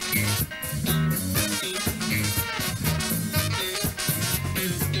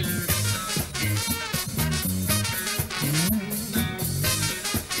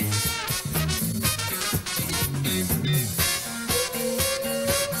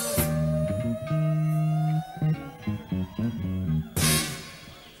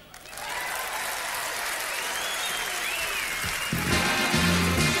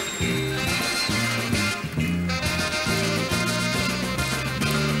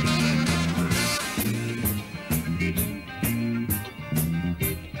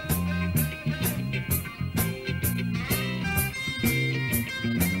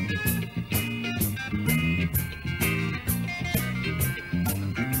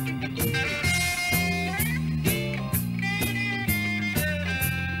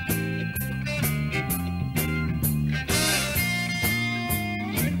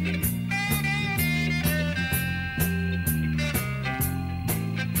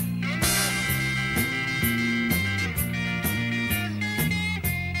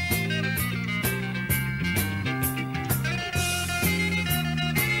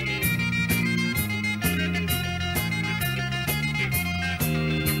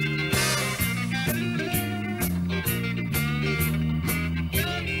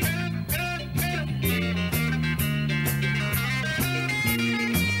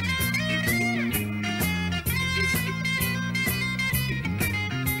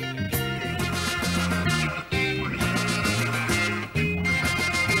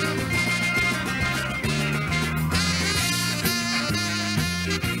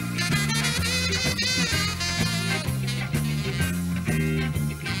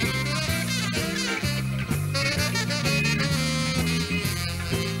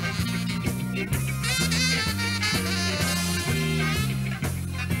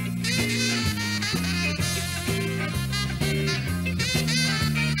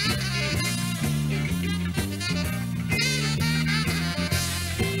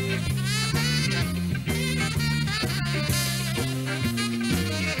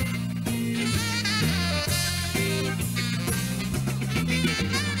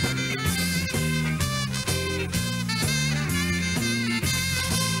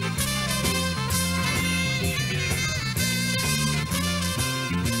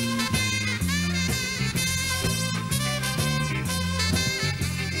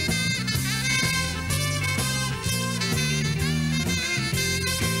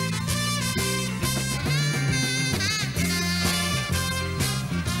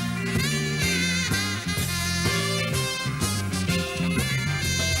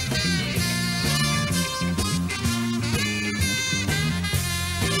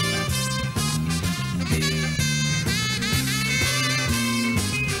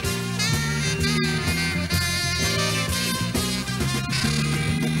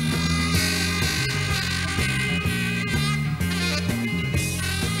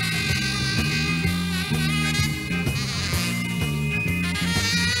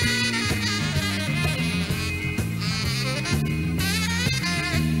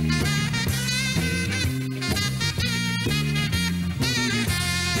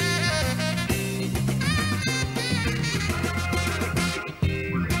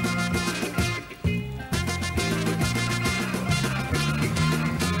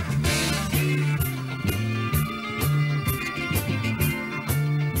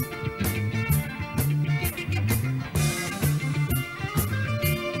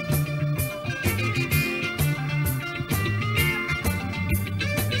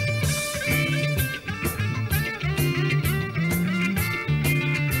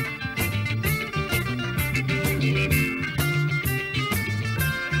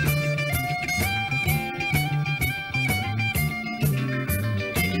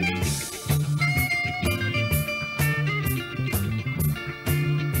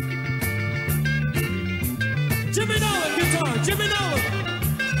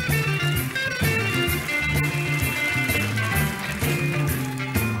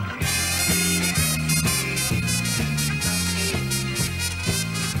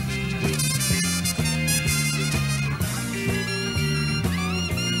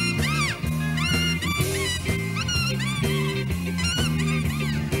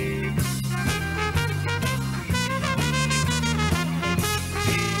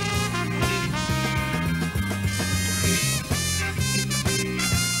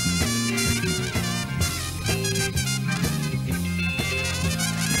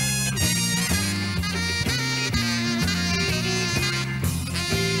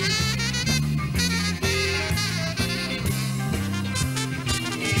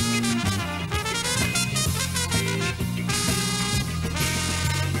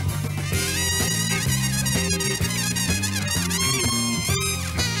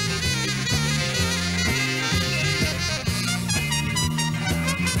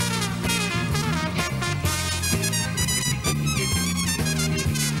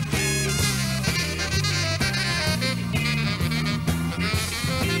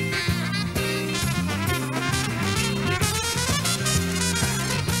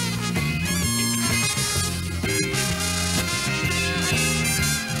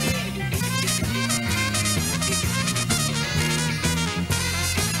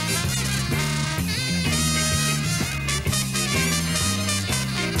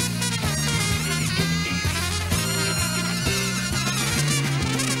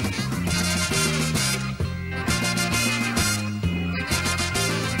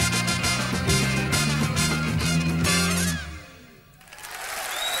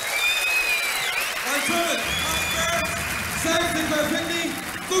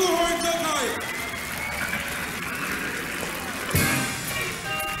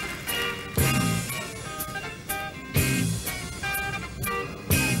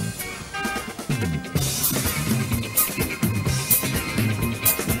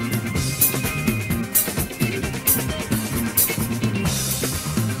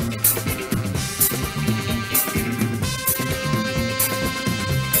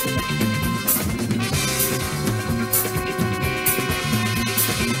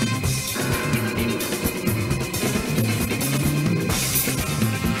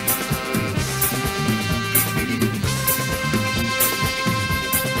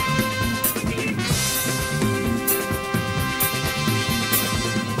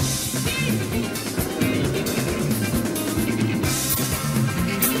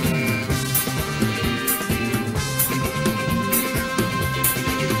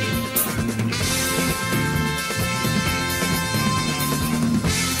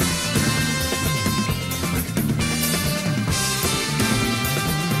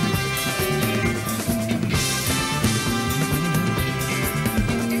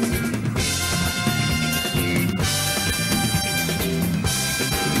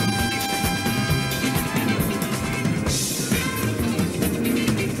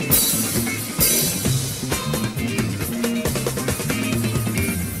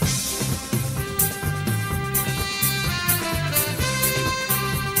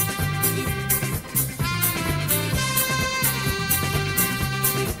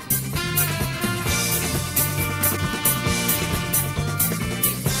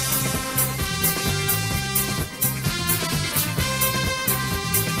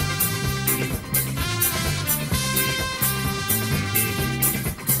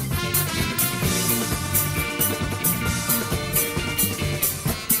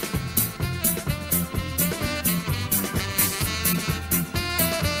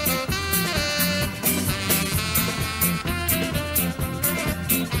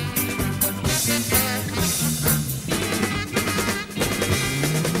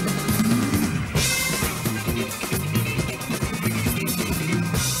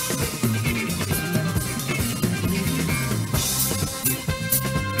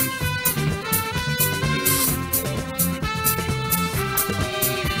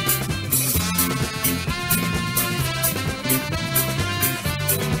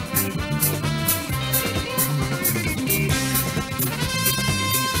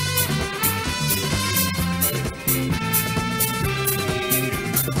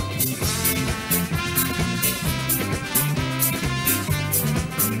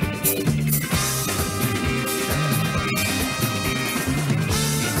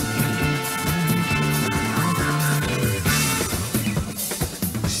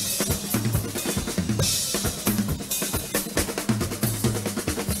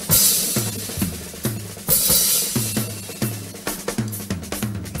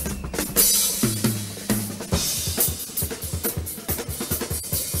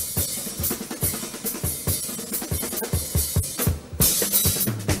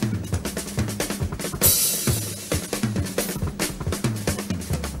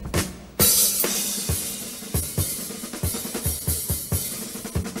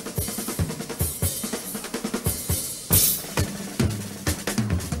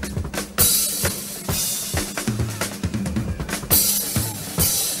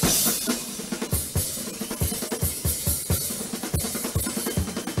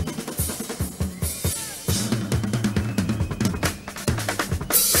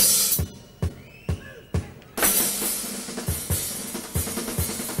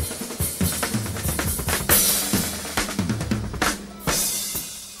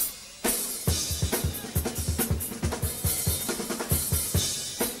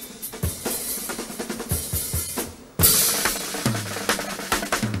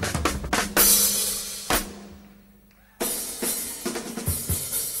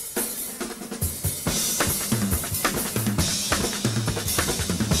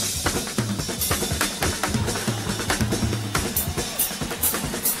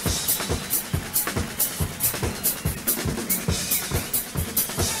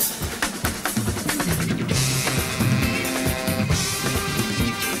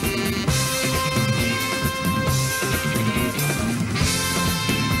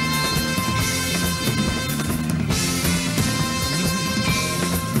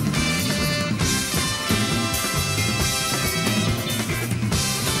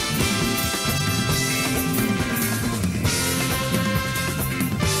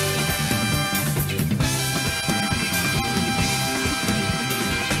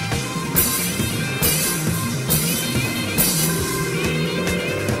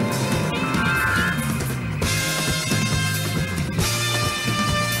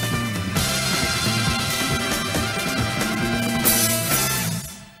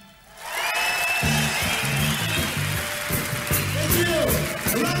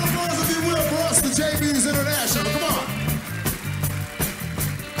 A round of applause, if you will, for us, the JB's International. Come on.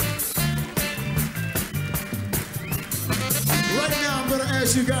 Right now, I'm going to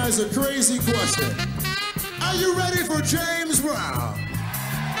ask you guys a crazy question. Are you ready for James Brown?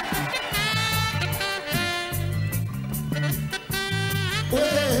 Wait,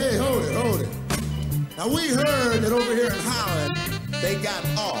 hey, hold it. Now, we heard that over here in Holland, they got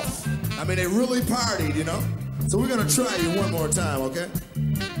off. I mean, they really partied, you know? So we're gonna try you one more time, okay?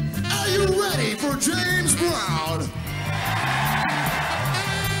 Are you ready for James Brown?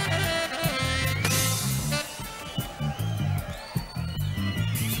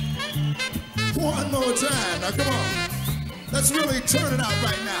 One more time, now come on. Let's really turn it out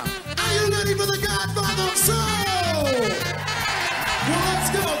right now. Are you ready for the Godfather of Soul? Well, let's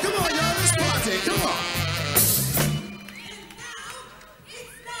go. Come on, y'all. Let's party. Come on.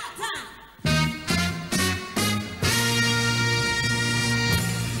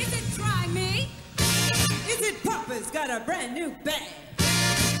 Is it Try Me? Is it Papa's got a brand new bag?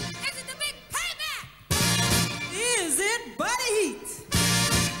 Is it the Big Payback? Is it Body Heat?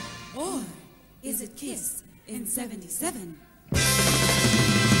 Or is it Kiss in 77?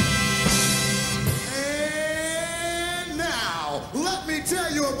 And now, let me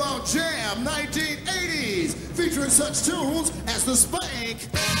tell you about Jam 1980s, featuring such tunes as The Spank,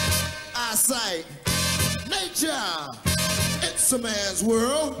 Eyesight, Nature, It's a Man's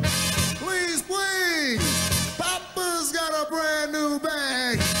World, Please, Please, Papa's got a brand new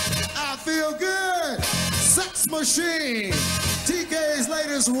bag, I Feel Good, Sex Machine, TK's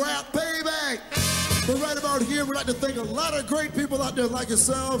latest rap, Payback. But right about here, we'd like to thank a lot of great people out there like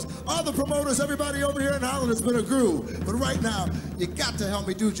yourselves, all the promoters, everybody over here in Holland. It's been a groove. But right now, you got to help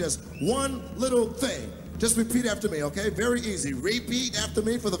me do just one little thing. Just repeat after me, okay? Very easy. Repeat after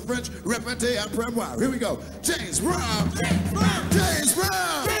me for the French repartee après-moi. Here we go. James Brown. James Brown. James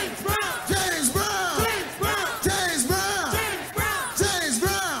Brown. James Brown. James Brown. James Brown. James Brown. James Brown. James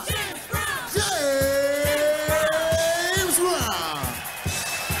Brown. James Brown. James Brown.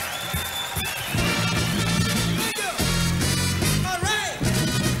 All right.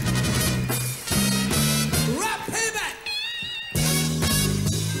 Rap Payback.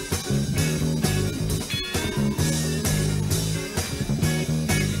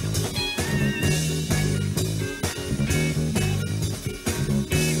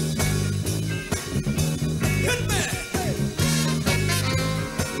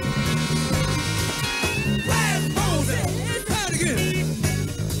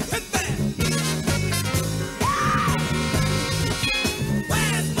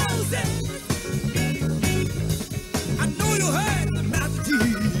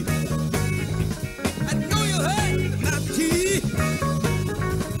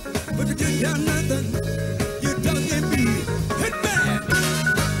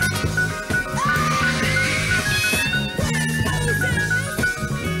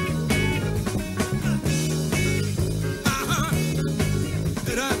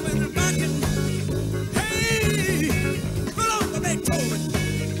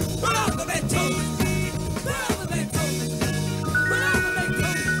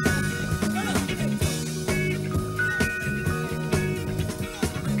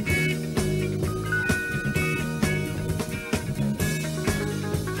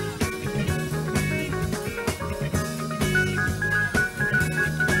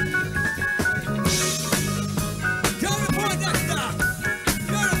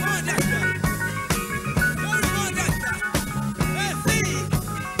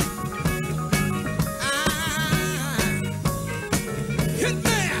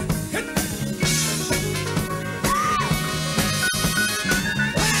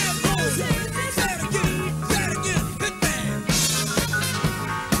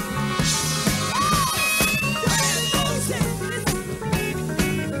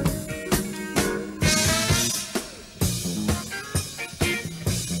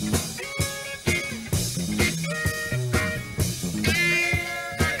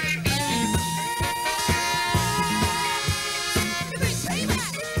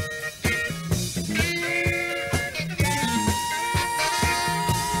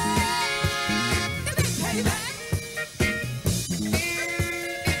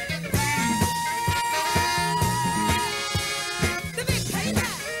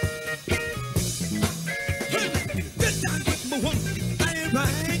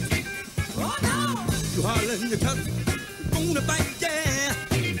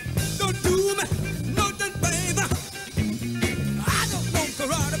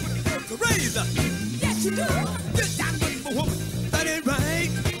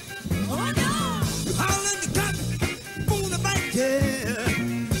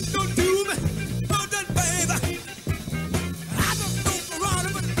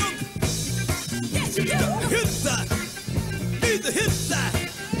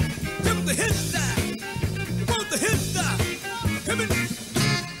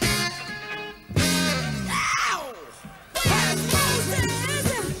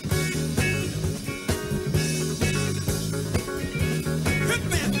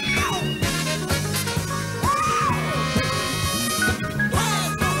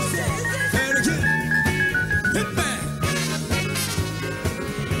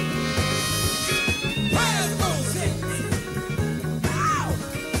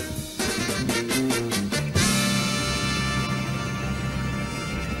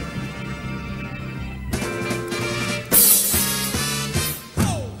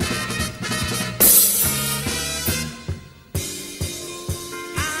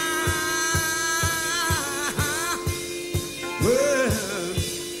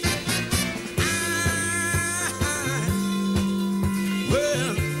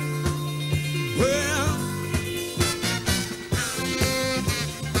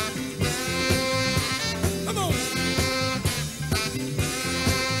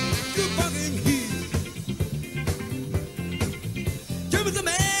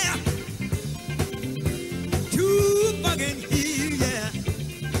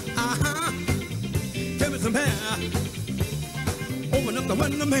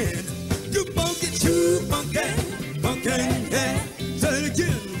 when the man, you funky, too funky, funky, yeah. Say it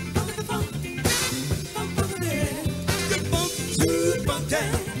again. You funky, too funky,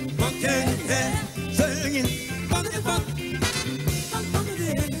 funky, yeah. Say it again. Funky, funky,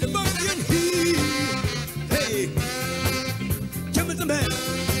 the funky and he, hey, give me some man.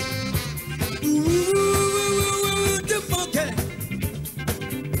 Ooh, the funky.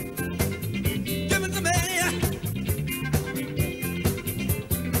 Give me some man.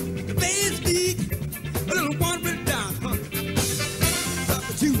 The bass beat, a little one went down, huh? Stop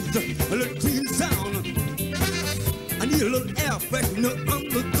the tunes, a little clean sound. I need a little air freshener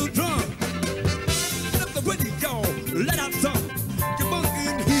under the drum. Let the radio, let out some. Get funky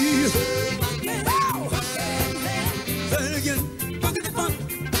in here. Say it again. Funky the funk.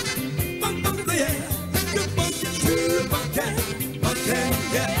 Funk, funky, yeah. Get funky, too funky. Funky,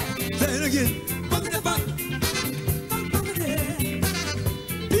 yeah. Say it again. Funky the funk. Funk, funky, yeah.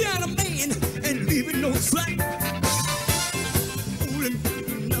 Piano man ain't leaving no slack. Holding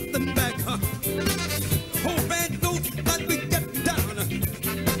nothing back, huh? Whole band knows that we get down.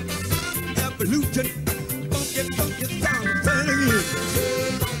 Evolution, funky, funky sound. Say it again.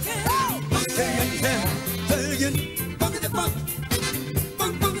 Funky, yeah. Say it again. Funky the funk.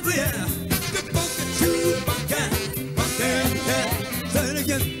 Funk, funky, yeah. The funky, too funky. Funky, yeah. Say it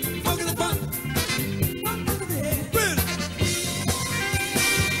again. Funky the funk. Funk, funky, yeah.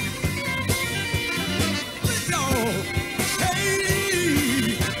 Really? Hey,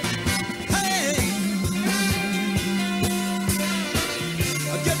 hey.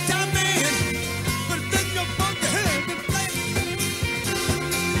 Get down, man. But then your funky head will play.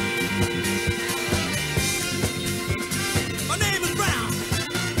 My name is Brown.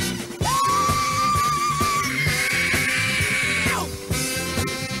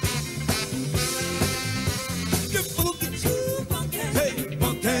 Get funky, too funky. Hey,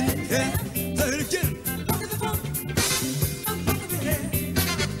 funky, yeah. Say it again. Funky the funk. Funky, yeah.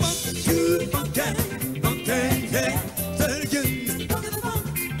 Funky, too funky. Funky, yeah. Say it again. Funky the funk.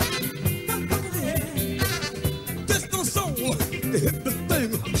 Funky, yeah. Disco soul, they hit the thing.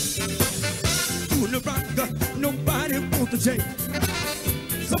 Doing the rock, nobody wants to change.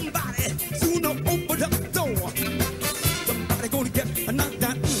 Somebody sooner open up the door. Somebody gonna get a knock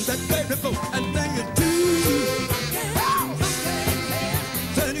down that baby floor and sing it too.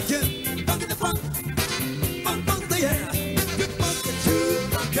 Say it again. Funky the funk. Funk, funky, yeah. Get funky, too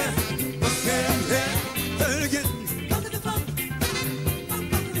funky. Funky, yeah. Say it again. Funky the funk. Funk,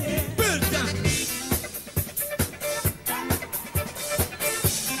 funky, yeah. Build down.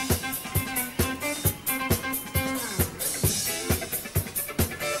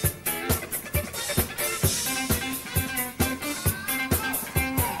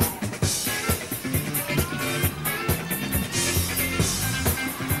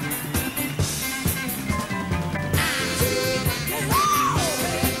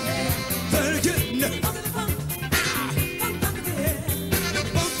 Say it again. Funky the funk. Funk, funky, yeah.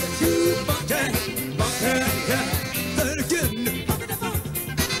 Funky, too funky. Funky, yeah. Say it again. Funky the funk.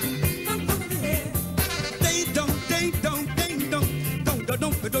 Funk, funky, yeah. Ding dong, ding dong, ding dong. Dong, dong,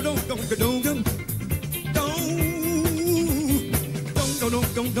 dong, dong, dong, dong, dong, dong. Dong, dong,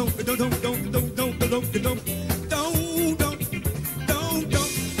 dong, dong, dong, dong, dong, dong, dong, dong, dong, dong, dong. Dong, dong, dong,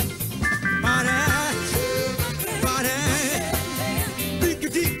 dong. Party, party.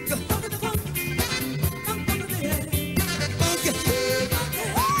 Beak-a-deek. Funky the funk. Funk, funky, yeah. Funky.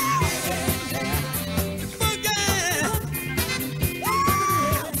 Funky.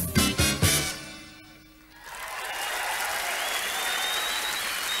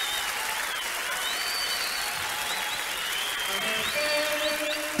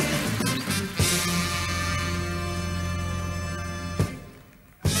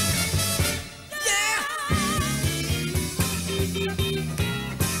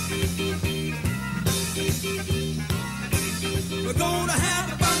 We're gonna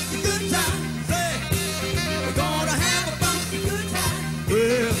have a funky good time. Say, we're gonna have a funky good time.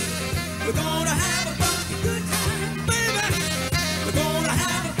 Well, we're gonna have a funky good time, baby. We're gonna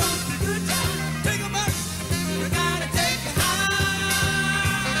have a funky good time. Take 'em up. We gotta take it high.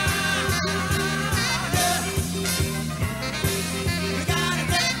 Yeah. We gotta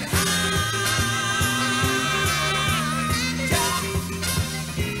take it high. Yeah.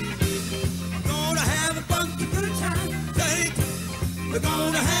 Gonna have a funky good time. Take. We're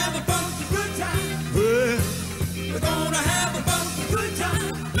gonna have a funky good time. Well, we're gonna have a funky good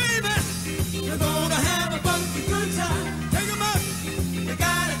time, baby. We're gonna have a funky good time. Take 'em up. We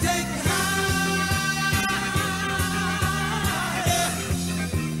gotta take it high. Yeah.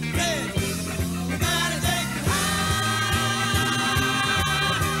 Yeah. We gotta take it high.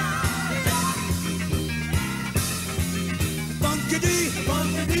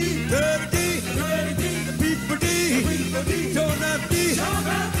 funky D, Dirty D, dirty D, the people D, people D, John F. D. John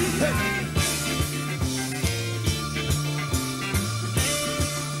F. D. Hey.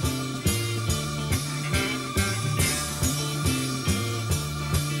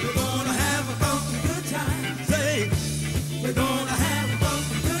 We're gonna have a funky good time. Say, We're gonna have a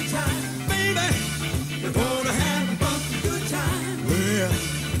funky good time. baby, We're gonna have a funky good time. well,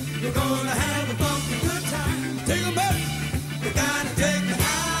 We're gonna have a funky good time. take 'em back. We gotta take it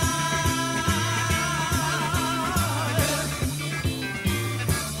higher.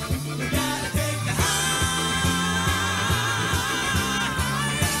 We gotta take it higher.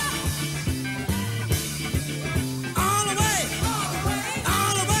 All the way, All the way,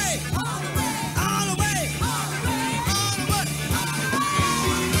 all the way, all the way, all the way, all the way, all the way.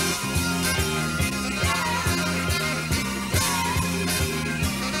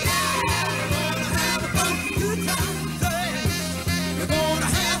 have a funky good time. We're gonna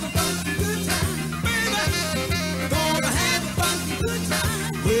have a funky good time. We're gonna have a funky good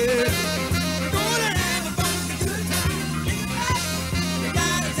time. Well, We're gonna have a funky good time. We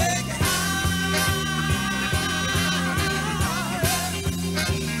gotta take it higher.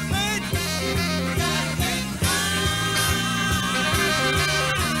 We gotta take it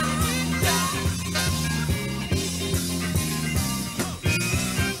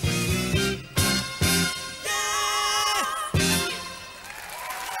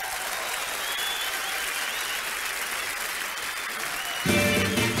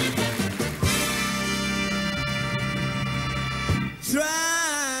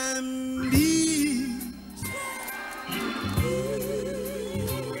try me.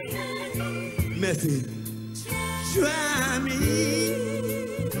 Messy, try me.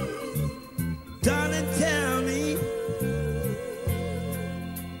 Darling, tell me.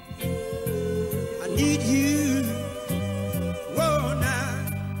 I need you. Whoa,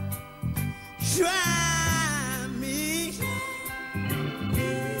 now. Try me.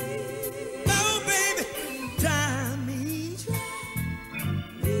 Oh, baby, try me.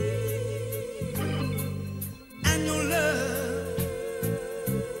 And your love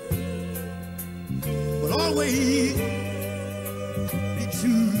will always be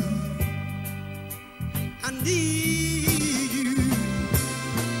true. I need you.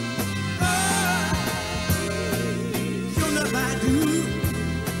 Oh, sure enough I do.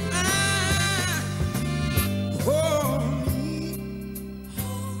 Ah, hold me.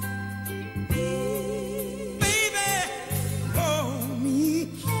 Baby, hold me.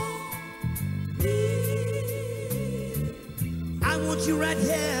 I want you right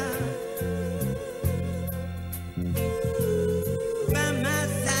here by my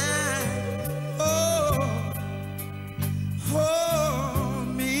side. Oh,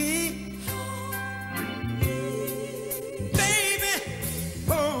 hold me. Baby,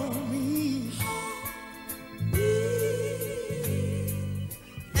 hold me.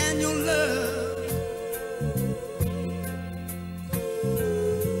 And your love,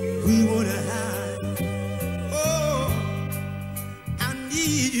 we wanna hide. Oh, I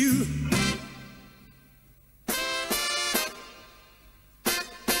need you.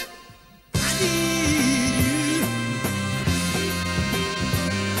 I need you.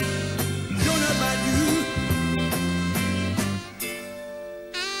 Sure enough I do.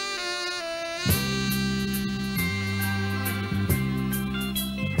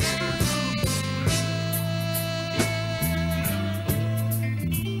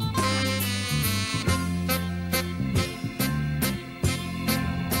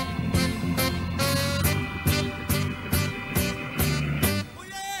 Oh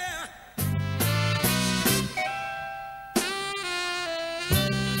yeah.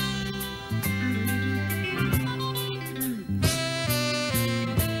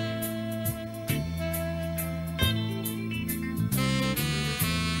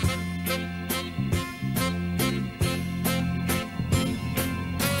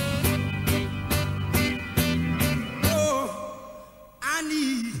 Oh, I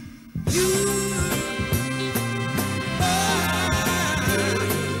need you.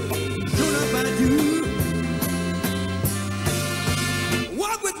 Sure enough I do.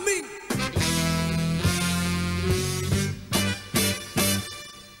 Walk with me.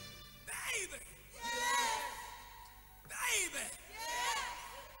 Baby. Baby.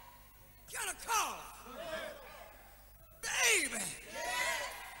 Get a call. Baby.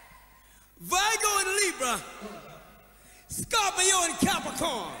 Virgo and Libra. Scorpio and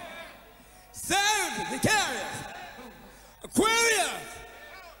Capricorn. Sagittarius. Aquarius.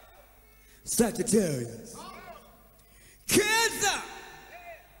 Sagittarius. Cancer.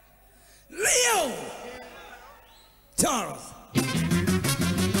 Leo. Taurus.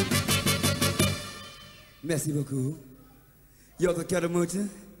 Merci beaucoup. Yo te quiero mucho.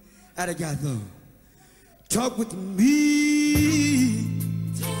 Arigato. Talk with me.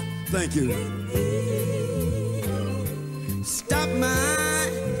 Thank you. Stop my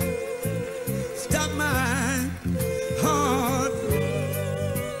heart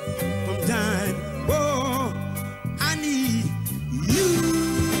from dying. Oh, I need you.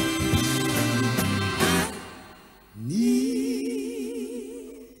 I need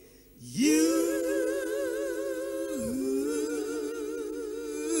you.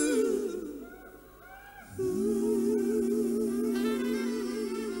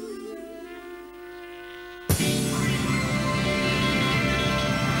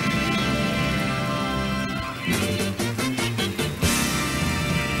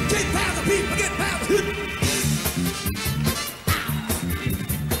 Get past the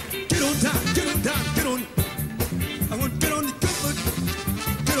get on down, get on down, get on. I want to get on the good foot,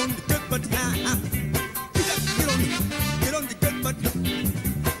 get on the good foot. You got to get on the good foot.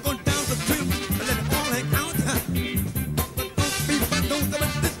 Go down the trip and let it all hang out. But don't be fun, don't ever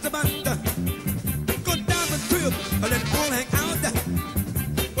this about. Go down the trip and let it all hang out.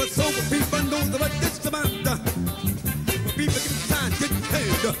 But so people don't ever this about. People get time, get paid.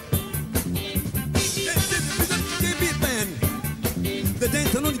 The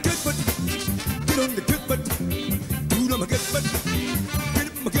dance on the good foot, get on the good foot, do it on my good foot, get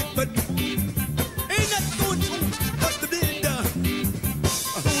it on my good foot. Ain't nothing going on but the blend. A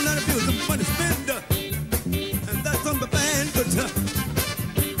whole lot of bills and money spend, and that's on my band. But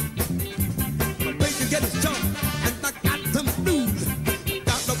my baby get his job, and I got some blues.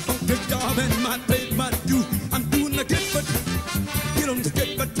 Got a funky job and my pay my due. I'm doing the good foot, get on the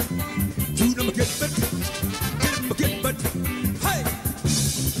good foot, do it on my good foot, get it on my good foot. Hey.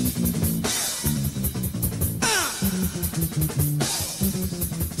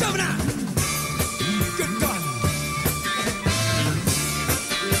 Jump now! Good God!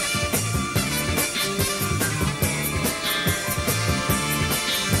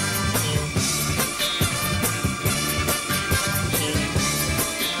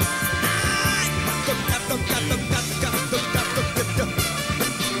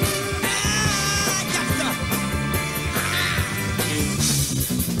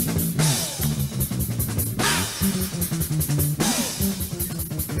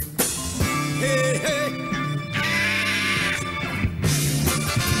 Hey, hey.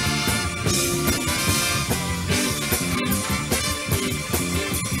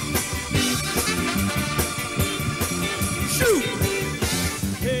 Shoot!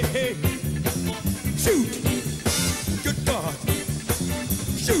 Hey, hey. Shoot! Good God!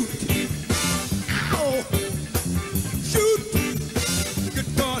 Shoot! Ow! Shoot! Good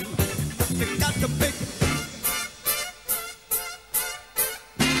God! They got the big.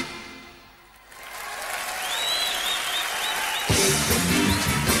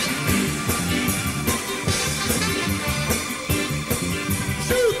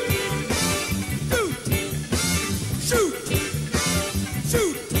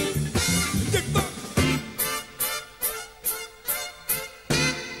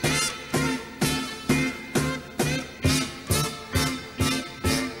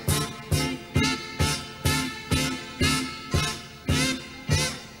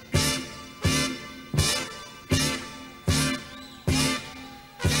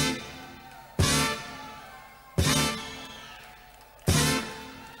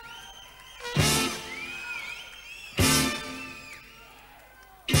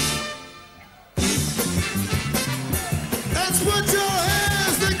 Let's put your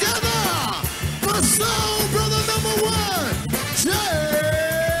hands together for Soul Brother #1,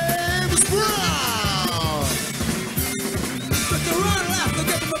 James Brown. Mr. Ron Laughter,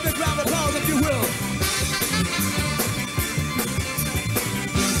 give him a big round of applause if you will.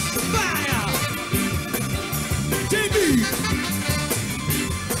 Fire! JB!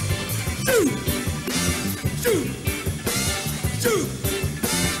 Shoot! Shoot! Shoot!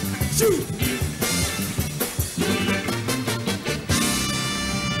 Shoot!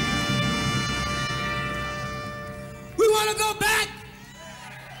 We want to go back.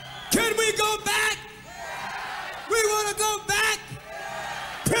 Can we go back? We want to go back.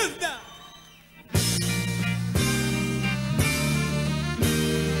 Prisoner.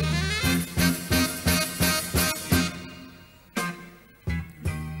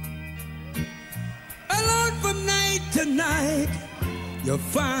 Alone from night to night, you'll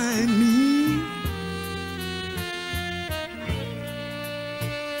find me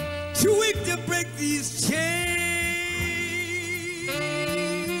too weak to break these chains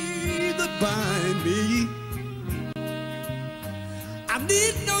that bind me. I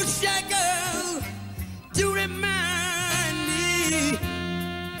need no shackles to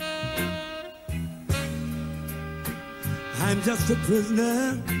I'm just a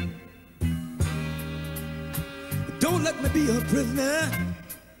prisoner. Don't let me be a prisoner.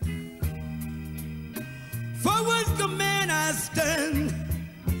 Forward the man I stand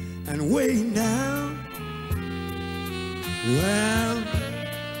and wait now. Well,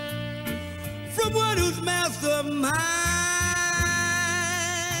 from one who's master mind,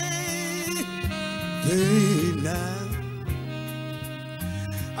 hey now.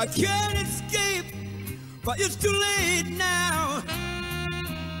 I can't escape, but it's too late now.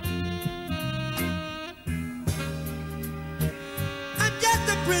 I'm just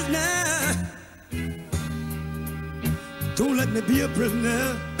a prisoner. Don't let me be a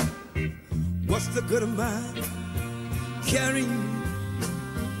prisoner. What's the good of my caring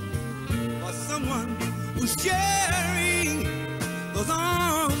for someone who's sharing those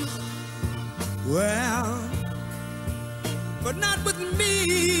arms? Well, but not with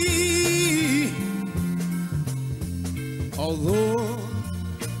me. Although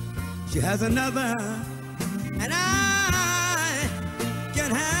she has another, and I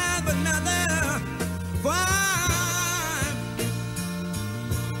can have another. Why?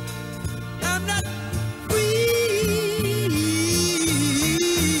 I'm not free.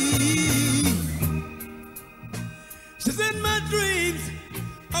 She's in my dreams,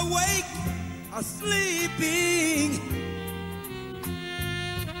 awake or sleeping.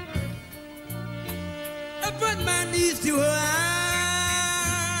 I put my knees to her eyes,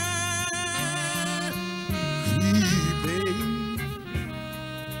 keeping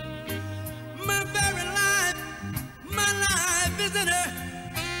my very life, my life is in her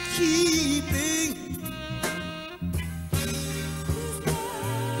keeping.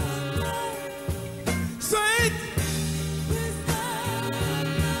 Sweet.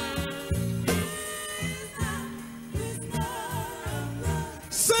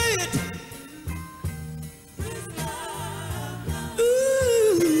 Say it.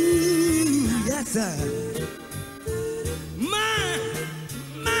 Sir. My.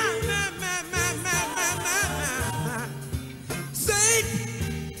 Say it.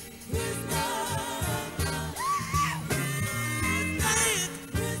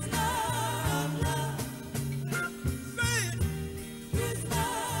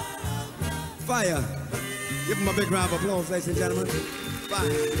 Fire. Give him a big round of applause, ladies and gentlemen. Fire.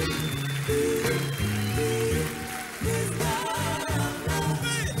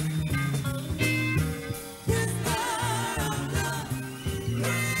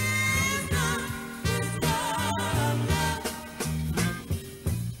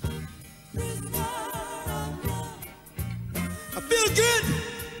 Feel good?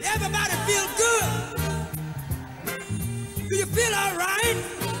 Everybody feel good? Do you feel all right?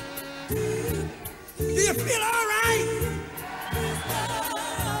 Do you feel all right?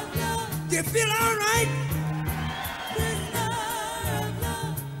 Do you feel all right?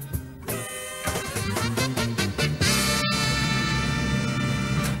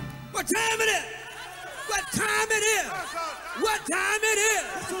 What time it is? What time it is? What time it is?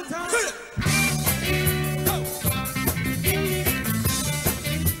 Hit it.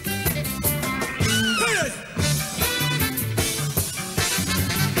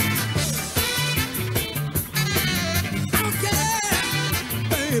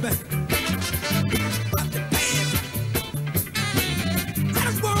 Baby, I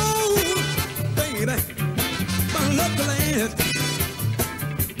just want, baby, my love to land.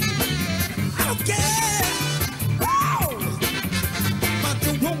 I don't care, oh, but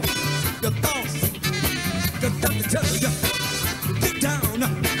you want your thoughts, your doctor tell you, get down,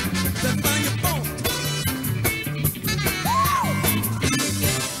 then find your phone. Oh,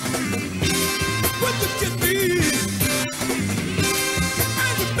 what you get me?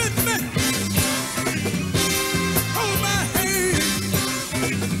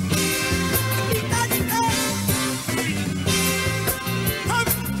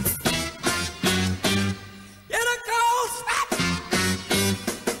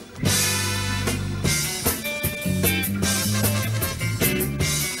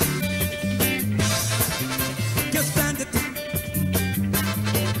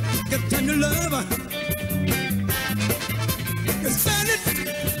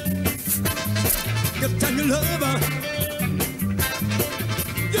 Lover,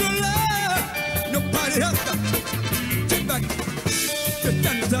 you don't love nobody else. Take back, get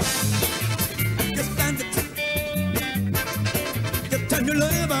down it up, get stand it, get down your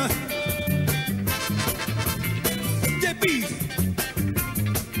lover. JB,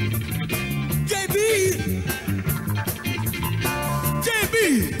 JB, JB,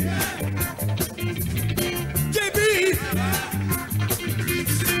 JB.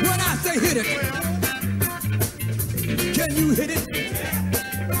 When I say hit it. Can you hit it?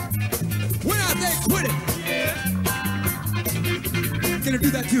 When I say quit it. Can I do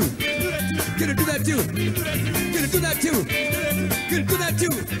that too? Can I do that too? Can I do that too? Can I do that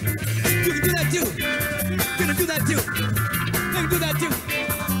too? You can do that too. Can I do that too? Can I do that too?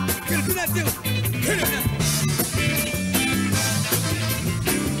 Can I do that too? Hit it now.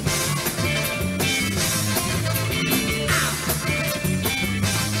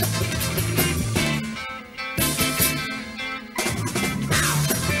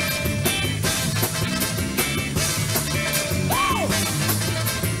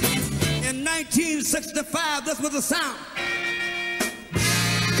 In 1965, this was the sound.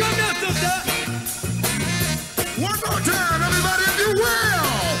 Come down, sister. One more time, everybody, if you will.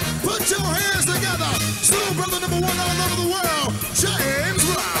 Put your hands together. Soul brother number one all over the world, James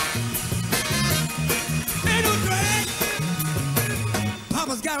Brown. Ain't no drag.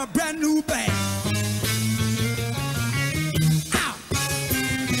 Papa's got a brand new bag. Ow.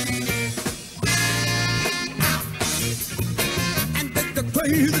 Ow. And that's the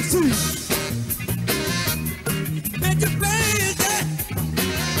crazy suit. Make you crazy.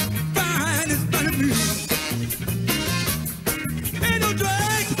 Fine as funny me. Ain't no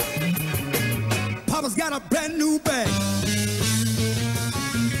drag. Papa's got a brand new bag.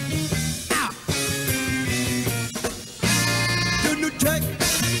 Ow. Do the trick.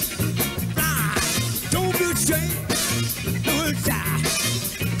 Fly. Don't be ashamed. Don't shy.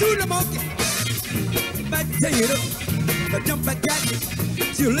 Do the monkey. Back potato. The jump back jack.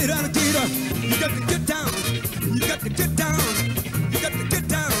 See you later, alligator. You got to get down. You got to get down. You got to get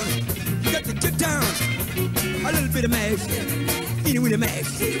down. You got to get down. A little bit of mash. Eeny weeny mash.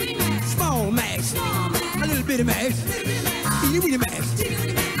 Small mash. A little bit of mash. Eeny weeny mash.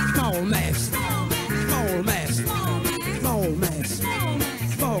 Small mash. Small mash. Small mash.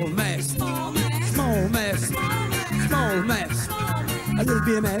 Small mash. Small mash. Small mash. A little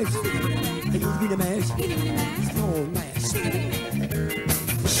bit of mash. A little bit of mash. Small mash.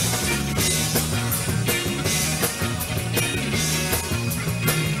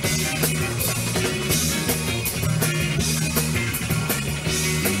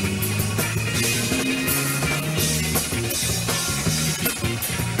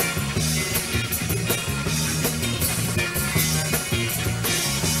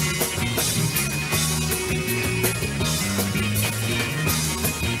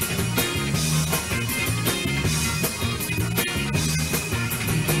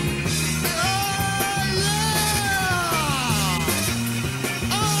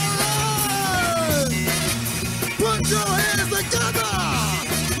 Put your hands together,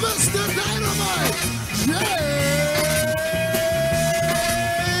 Mr. Dynamite, James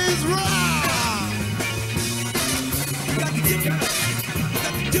Brown. Got to get down.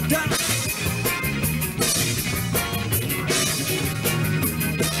 Got to get down.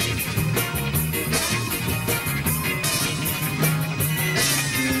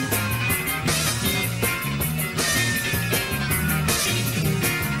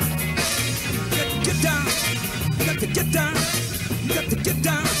 Get down. You got to get down. You got to get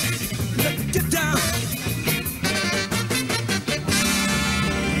down. You got to get down.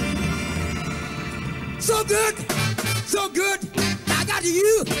 So good. So good. I got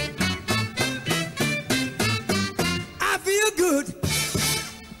you. I feel good.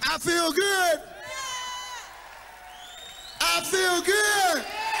 I feel good. I feel good.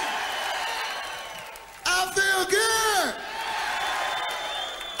 I feel good.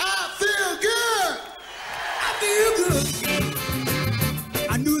 I feel good. I feel good.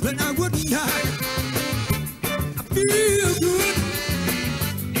 I knew that I wouldn't die. I feel good.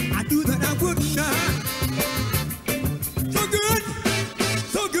 I knew that I wouldn't die. So good.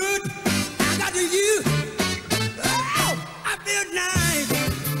 So good. I got to you. Oh, I feel nice.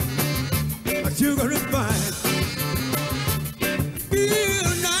 My sugar is fine. Feel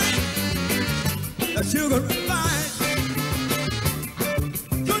nice. The sugar is fine.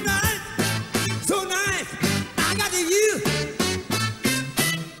 So nice. So nice. I got to you.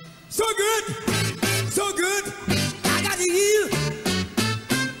 So good.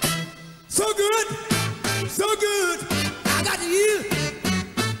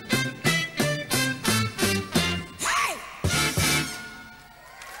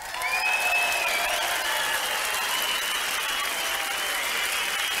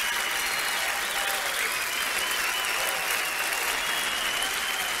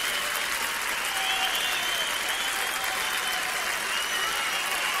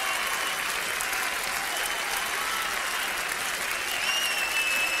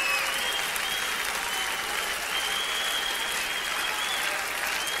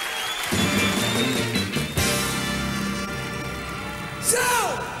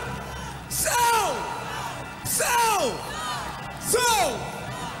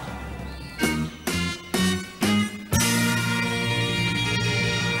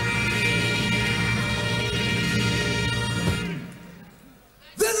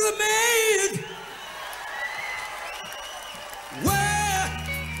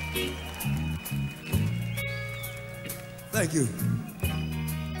 Thank you.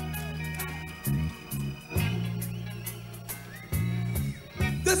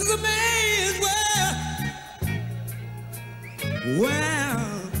 This is a man's world.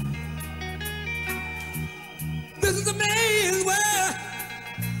 Well, this is a man's world.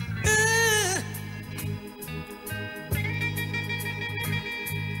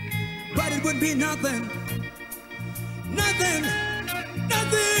 But it would be nothing, nothing,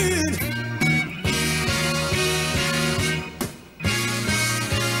 nothing.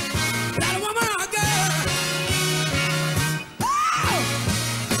 Without a woman or a girl. Oh!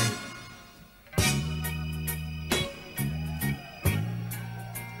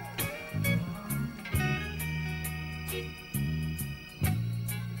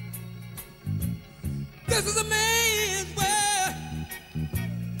 This is a man's world.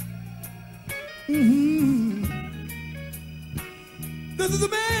 Mm-hmm. This is a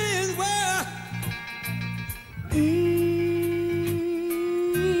man's world. Mm-hmm.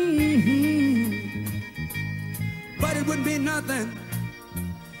 But it wouldn't be nothing,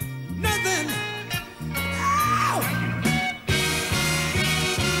 nothing. Ow!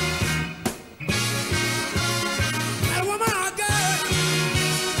 Not a woman or a girl.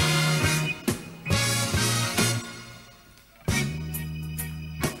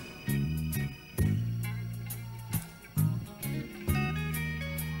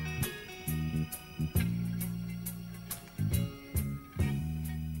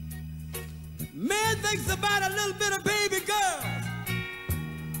 Man thinks about a little bit of baby girls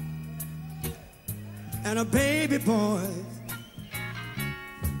and a baby boys.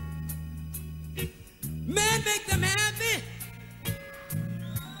 Man make them happy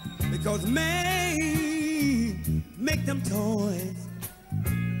because man make them toys.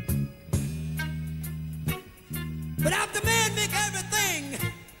 But after man make everything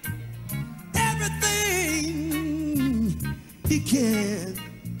he can.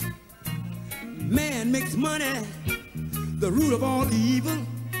 Man makes money, the root of all evil,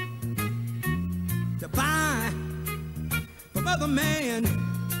 to buy from other man.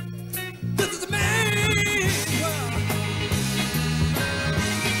 This is a man's world.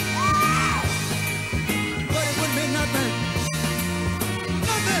 But it wouldn't be nothing,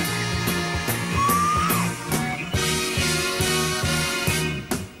 nothing.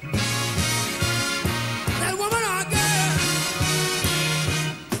 That woman or a girl.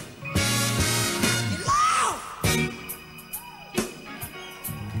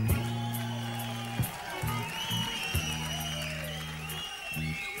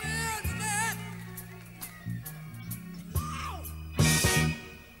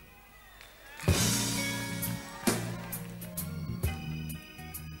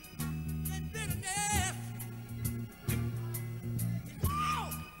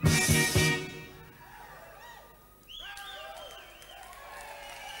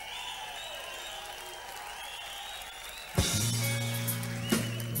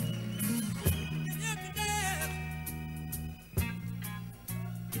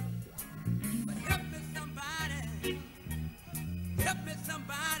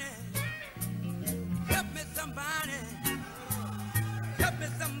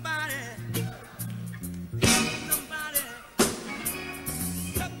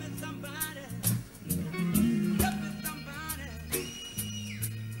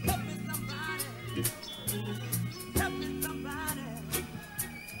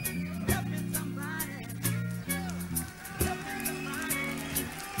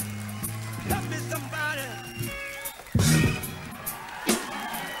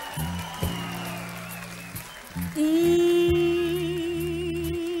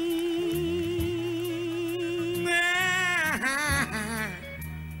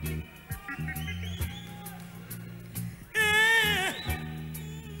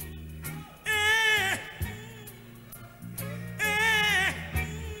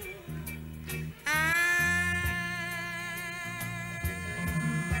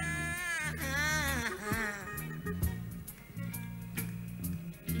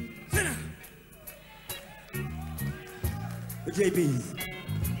 JB's.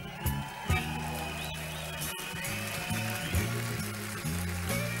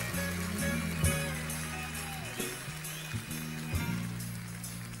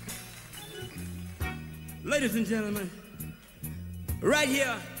 Ladies and gentlemen, right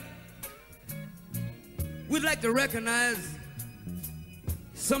here, we'd like to recognize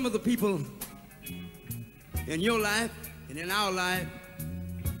some of the people in your life and in our life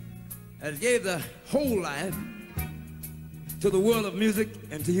that gave the whole life to the world of music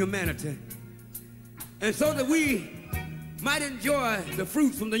and to humanity. And so that we might enjoy the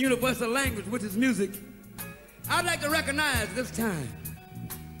fruits from the universal language, which is music, I'd like to recognize this time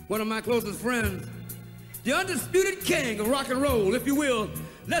one of my closest friends, the undisputed king of rock and roll, if you will.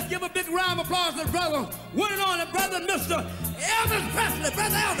 Let's give a big round of applause to brother, one and only brother, Mr. Elvis Presley.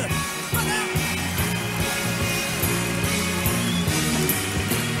 Brother Elvis. Brother Elvis.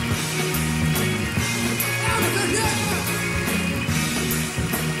 Elvis is here.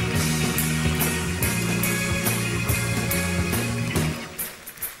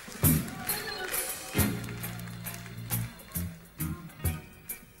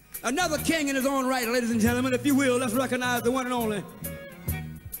 Another king in his own right, ladies and gentlemen, if you will, let's recognize the one and only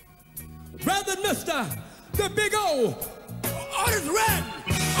brother, Mr. The Big O, Otis Red.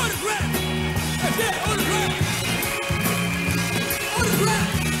 Otis Red. That's it, Otis Red. Otis Red.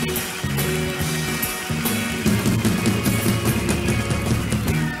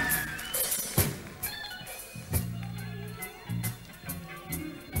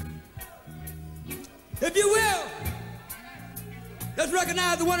 If you will, let's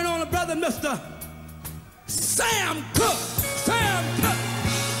recognize the one and only brother, Mr. Sam Cooke. Sam Cooke.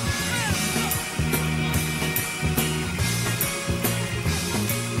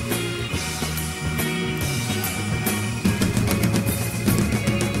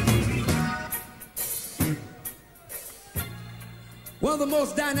 One of the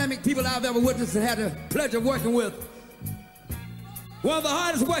most dynamic people I've ever witnessed and had the pleasure of working with. One of the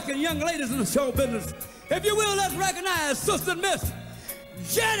hardest working young ladies in the show business. If you will, let's recognize Sister Miss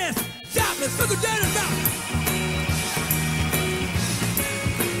Janis Joplin. Sister Janis Joplin.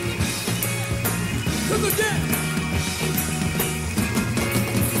 Sister Janis.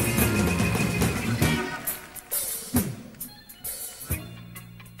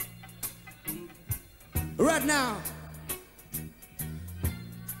 Right now,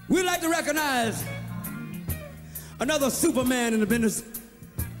 we'd like to recognize another Superman in the business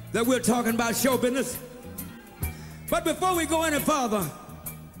that we're talking about, show business. But before we go any further,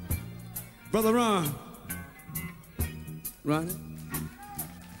 Brother Ron. Ronnie?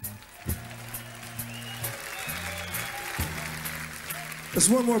 There's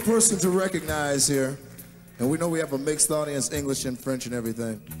one more person to recognize here, and we know we have a mixed audience, English and French and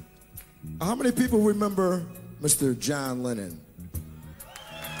everything. How many people remember Mr. John Lennon?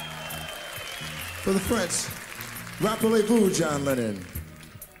 For the French, rappelez-vous, John Lennon.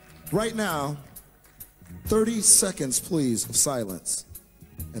 Right now, 30 seconds, please, of silence.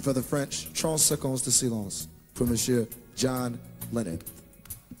 And for the French, 30 secondes de silence for Monsieur John Lennon.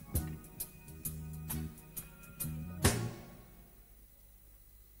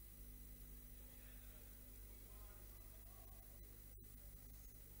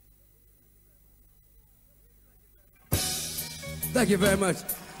 Thank you very much.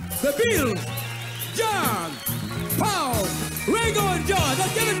 The Beatles, John, Paul, Ringo, and George.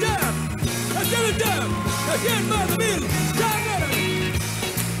 Let's give it down. Let's give it down. Let's give it by the Beatles, John Lennon.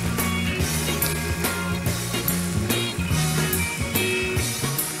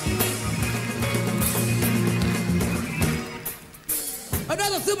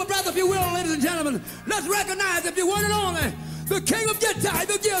 Another super brother, if you will, ladies and gentlemen. Let's recognize, if you want it only, the king of guitar.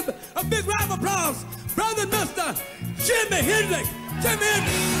 We'll give a big round of applause, brother Mr. Jimi Hendrix. Jimi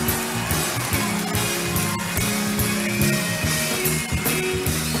Hendrix.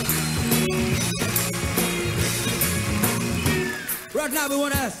 Right now we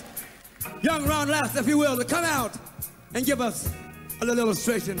want to ask young Ron Last, if you will, to come out and give us a little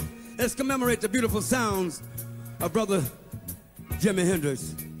illustration. Let's commemorate the beautiful sounds of brother Jimi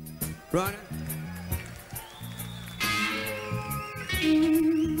Hendrix. Ron?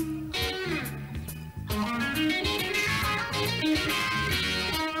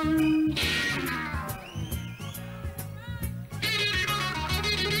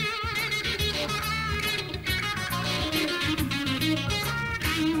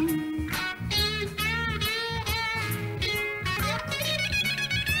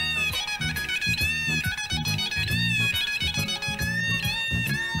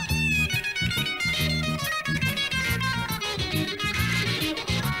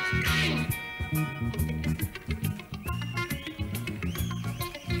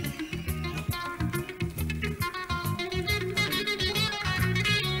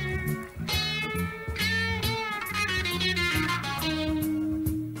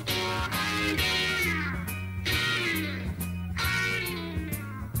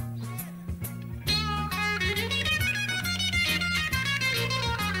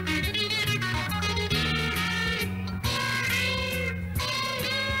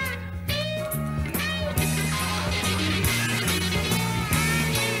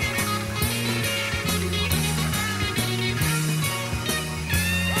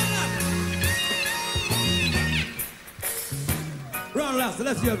 out, sir.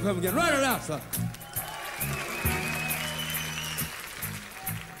 Let's hear it come again. Write it out, sir.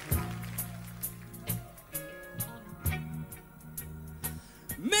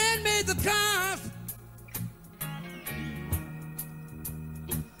 Man made the cars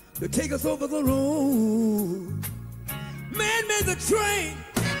to take us over the road. Man made the train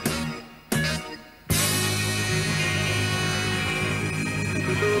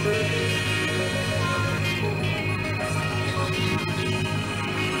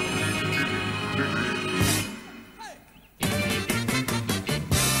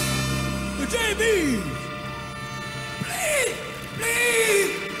the JB. Please,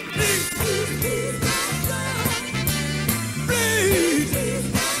 please, please, please, please.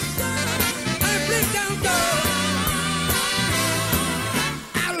 I please don't go.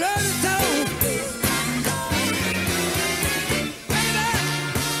 I love you so. Baby,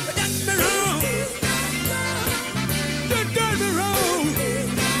 but that's me wrong. You done me wrong.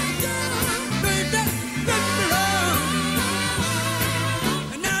 Baby, that's me wrong.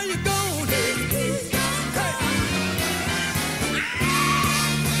 And now you're gone.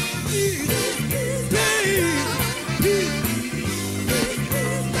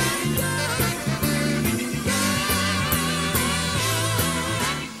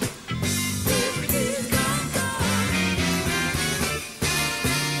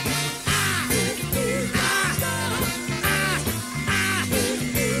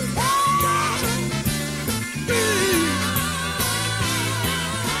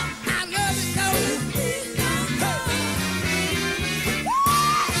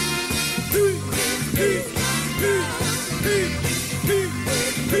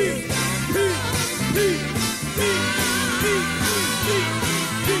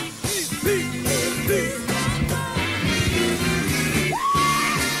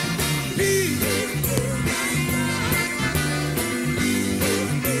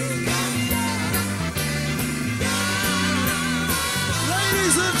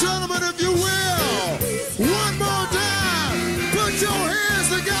 Ladies and gentlemen, if you will, one more time, put your hands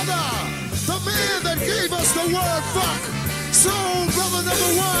together. The man that gave us the word fuck, soul brother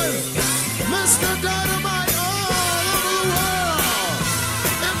number one, Mr. Dynamite all over the world.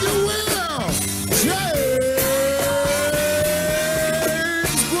 If you will, James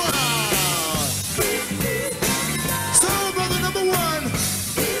Brown. Soul brother number one,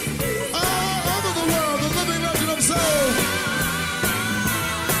 all over the world, the living legend of soul.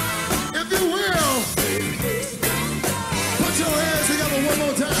 If you will, put your hands together one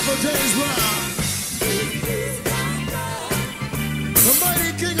more time for James Brown, the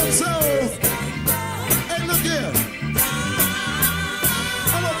mighty king of soul. Hey, look here.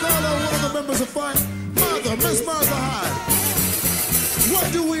 I'm gonna call on one of the members of Fire. Martha, Miss Martha Hyde. What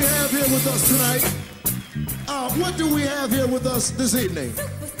do we have here with us tonight? What do we have here with us this evening?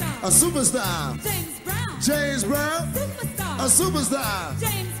 A superstar. James Brown. James Brown. Superstar. A superstar.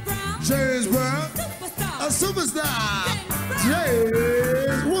 James Brown. James Brown. Superstar. A superstar. James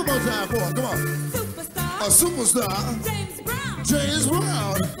James. One more time for him. Come on. Superstar. A superstar. James Brown. James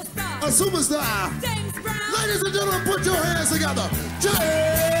Brown. Superstar. A superstar. James Brown. Ladies and gentlemen, put your hands together.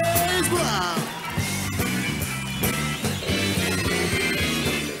 James Brown.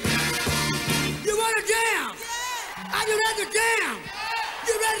 You want to jam? Are you ready to jam?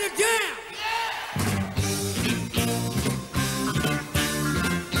 You ready to jam?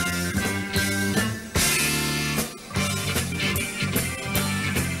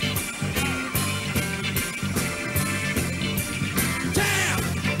 Jam,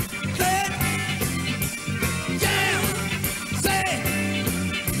 say, jam, say,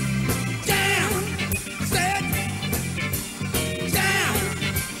 jam, say, jam,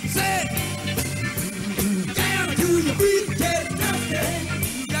 say. Down to your feet, get dusty.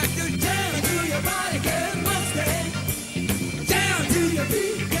 You got to jam.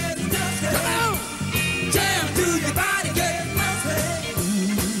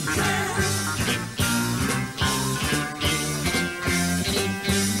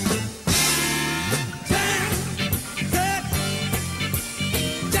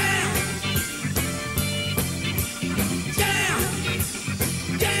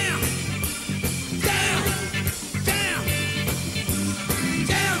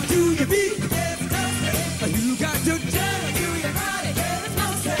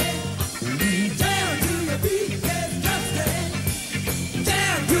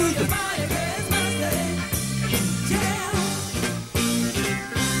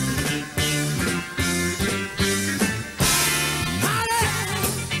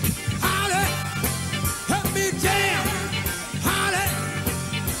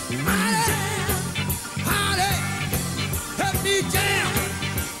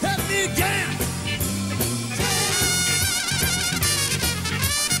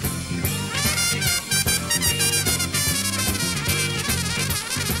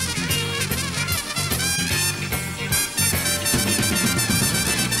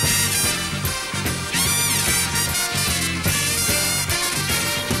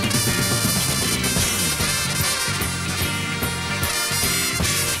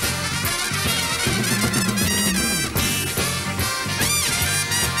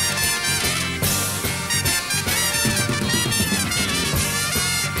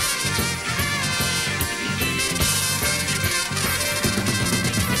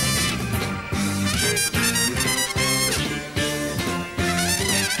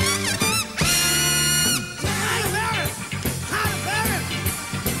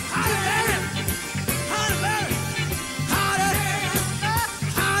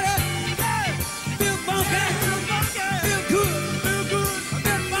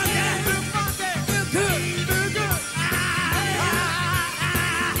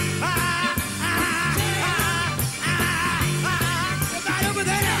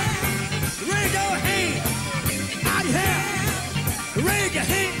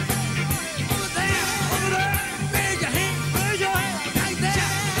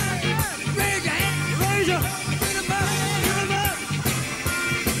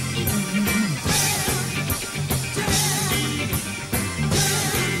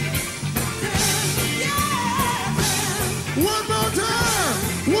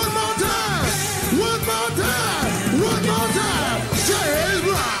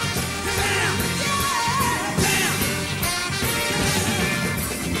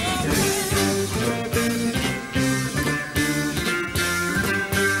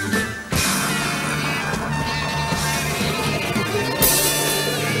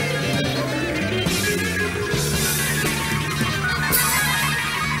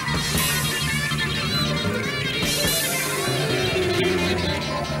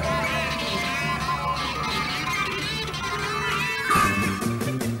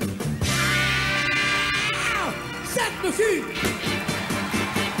 the scene.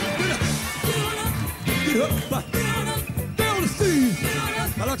 Get up, down the scene.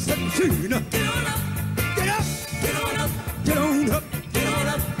 I like to set the scene. Get up, get on up,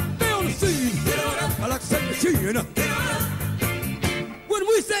 down the scene. I like to set the scene. When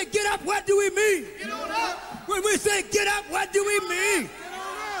we say get up, what do we mean? When we say get up, what do we mean?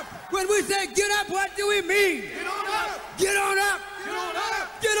 When we say get up, what do we mean? Get on up. Get on up.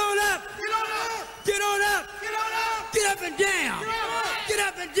 Get on up. Get on up. Get up and down. Get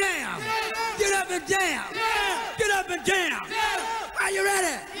up and down. Get up and down. Get up and down. Are you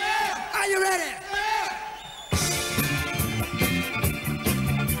ready? Are you ready?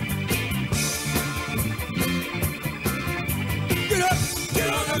 Get up. Get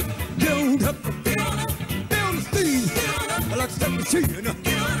on up. Get on up. Get on up. Down the steam. I like to step the machine. Get up.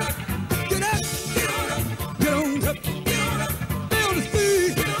 Get on up. Get on up. Down the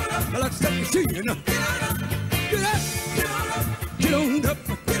steam. I like to step the machine. Get up. Get on up.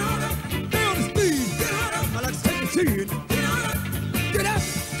 Down the steam. I like to step the machine. Get up.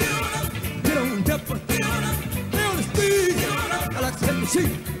 Get on up. Down the speed. I like to step the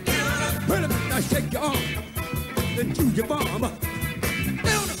machine. Wait a minute, now shake your arm. Then do your bomb.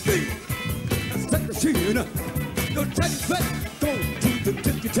 Down the speed. Let's take the machine. No check back. Go to the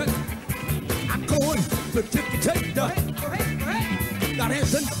tippy check. I'm going to the tippy check. Got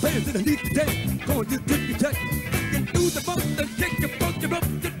hands in the pants underneath the tent. Going to the tippy check. Then do the bump, then take your funky up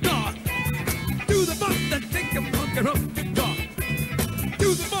the door. Do the bump, then take your funky up the door. Do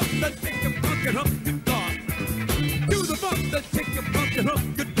the bump, then take your funky up the door. Do the bump, then take your funky up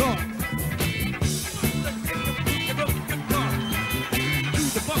the door. Do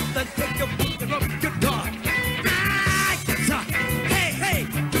the bump, then take your funky up the door. Ah, yes, sir. Hey, hey,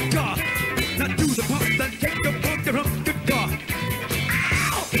 good God. Now do the bump, then take your funky up the door.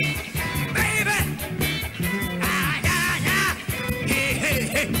 Ow, baby. Ah, yeah, yeah. Hey, hey,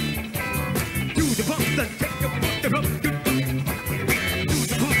 hey. Do the bump, then take your funky up the door. Do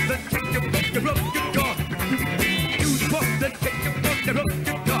the bump, then take your funky up the door. Do the bump, then take your funky up the door.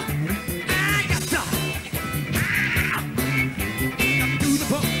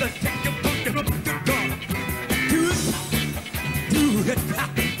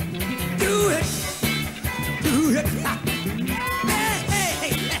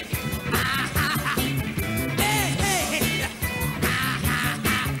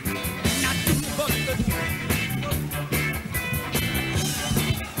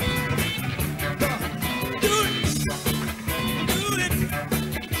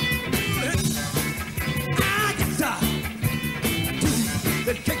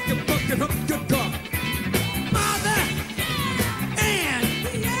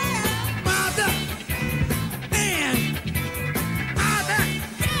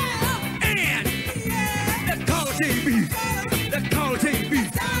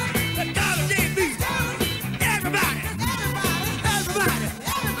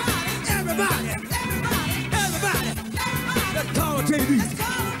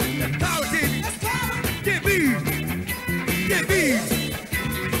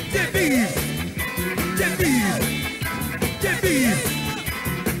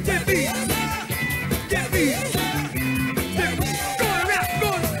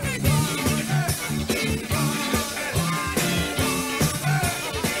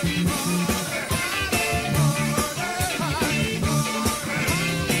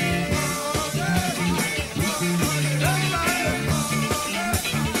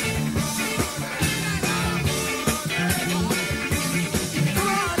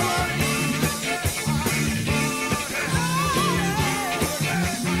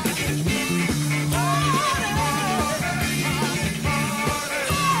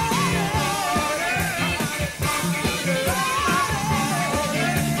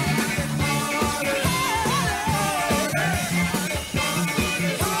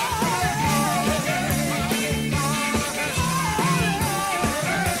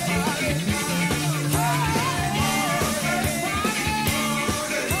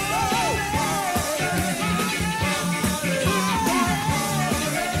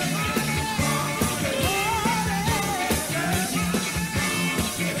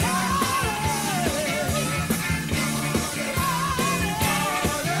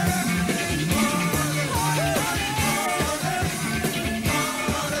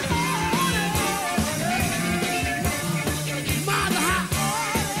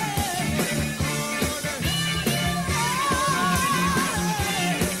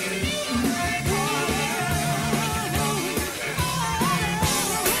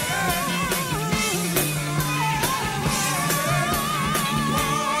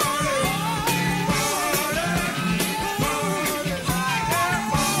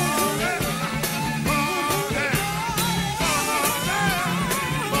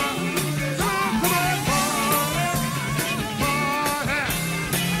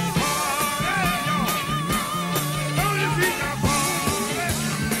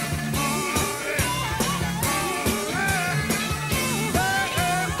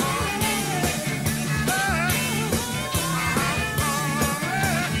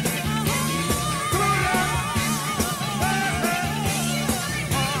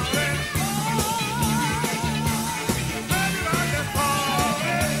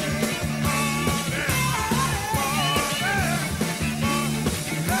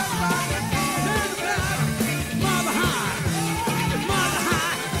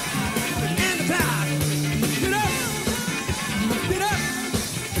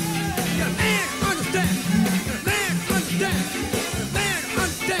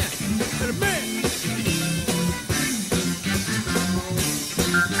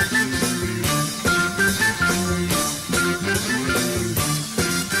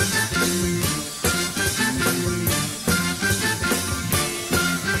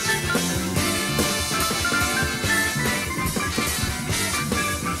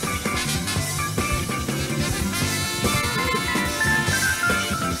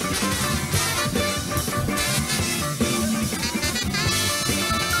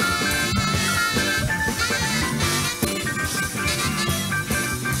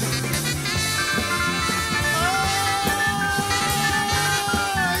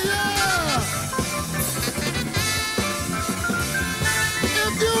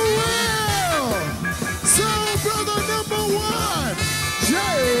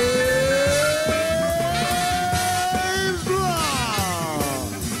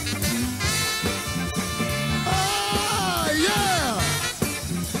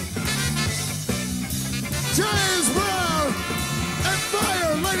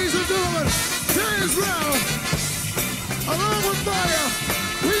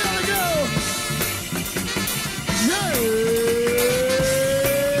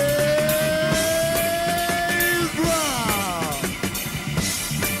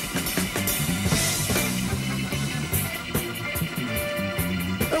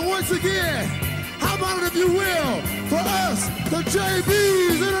 And once again, how about it, if you will, for us, the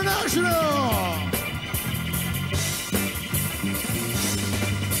JBs International.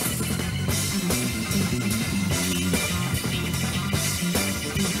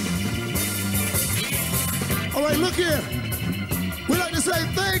 All right, look here. We'd like to say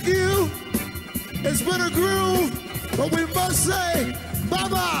thank you. It's been a groove, but we must say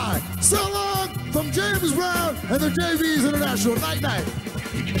bye-bye. So long from James Brown and the JBs International. Night-night.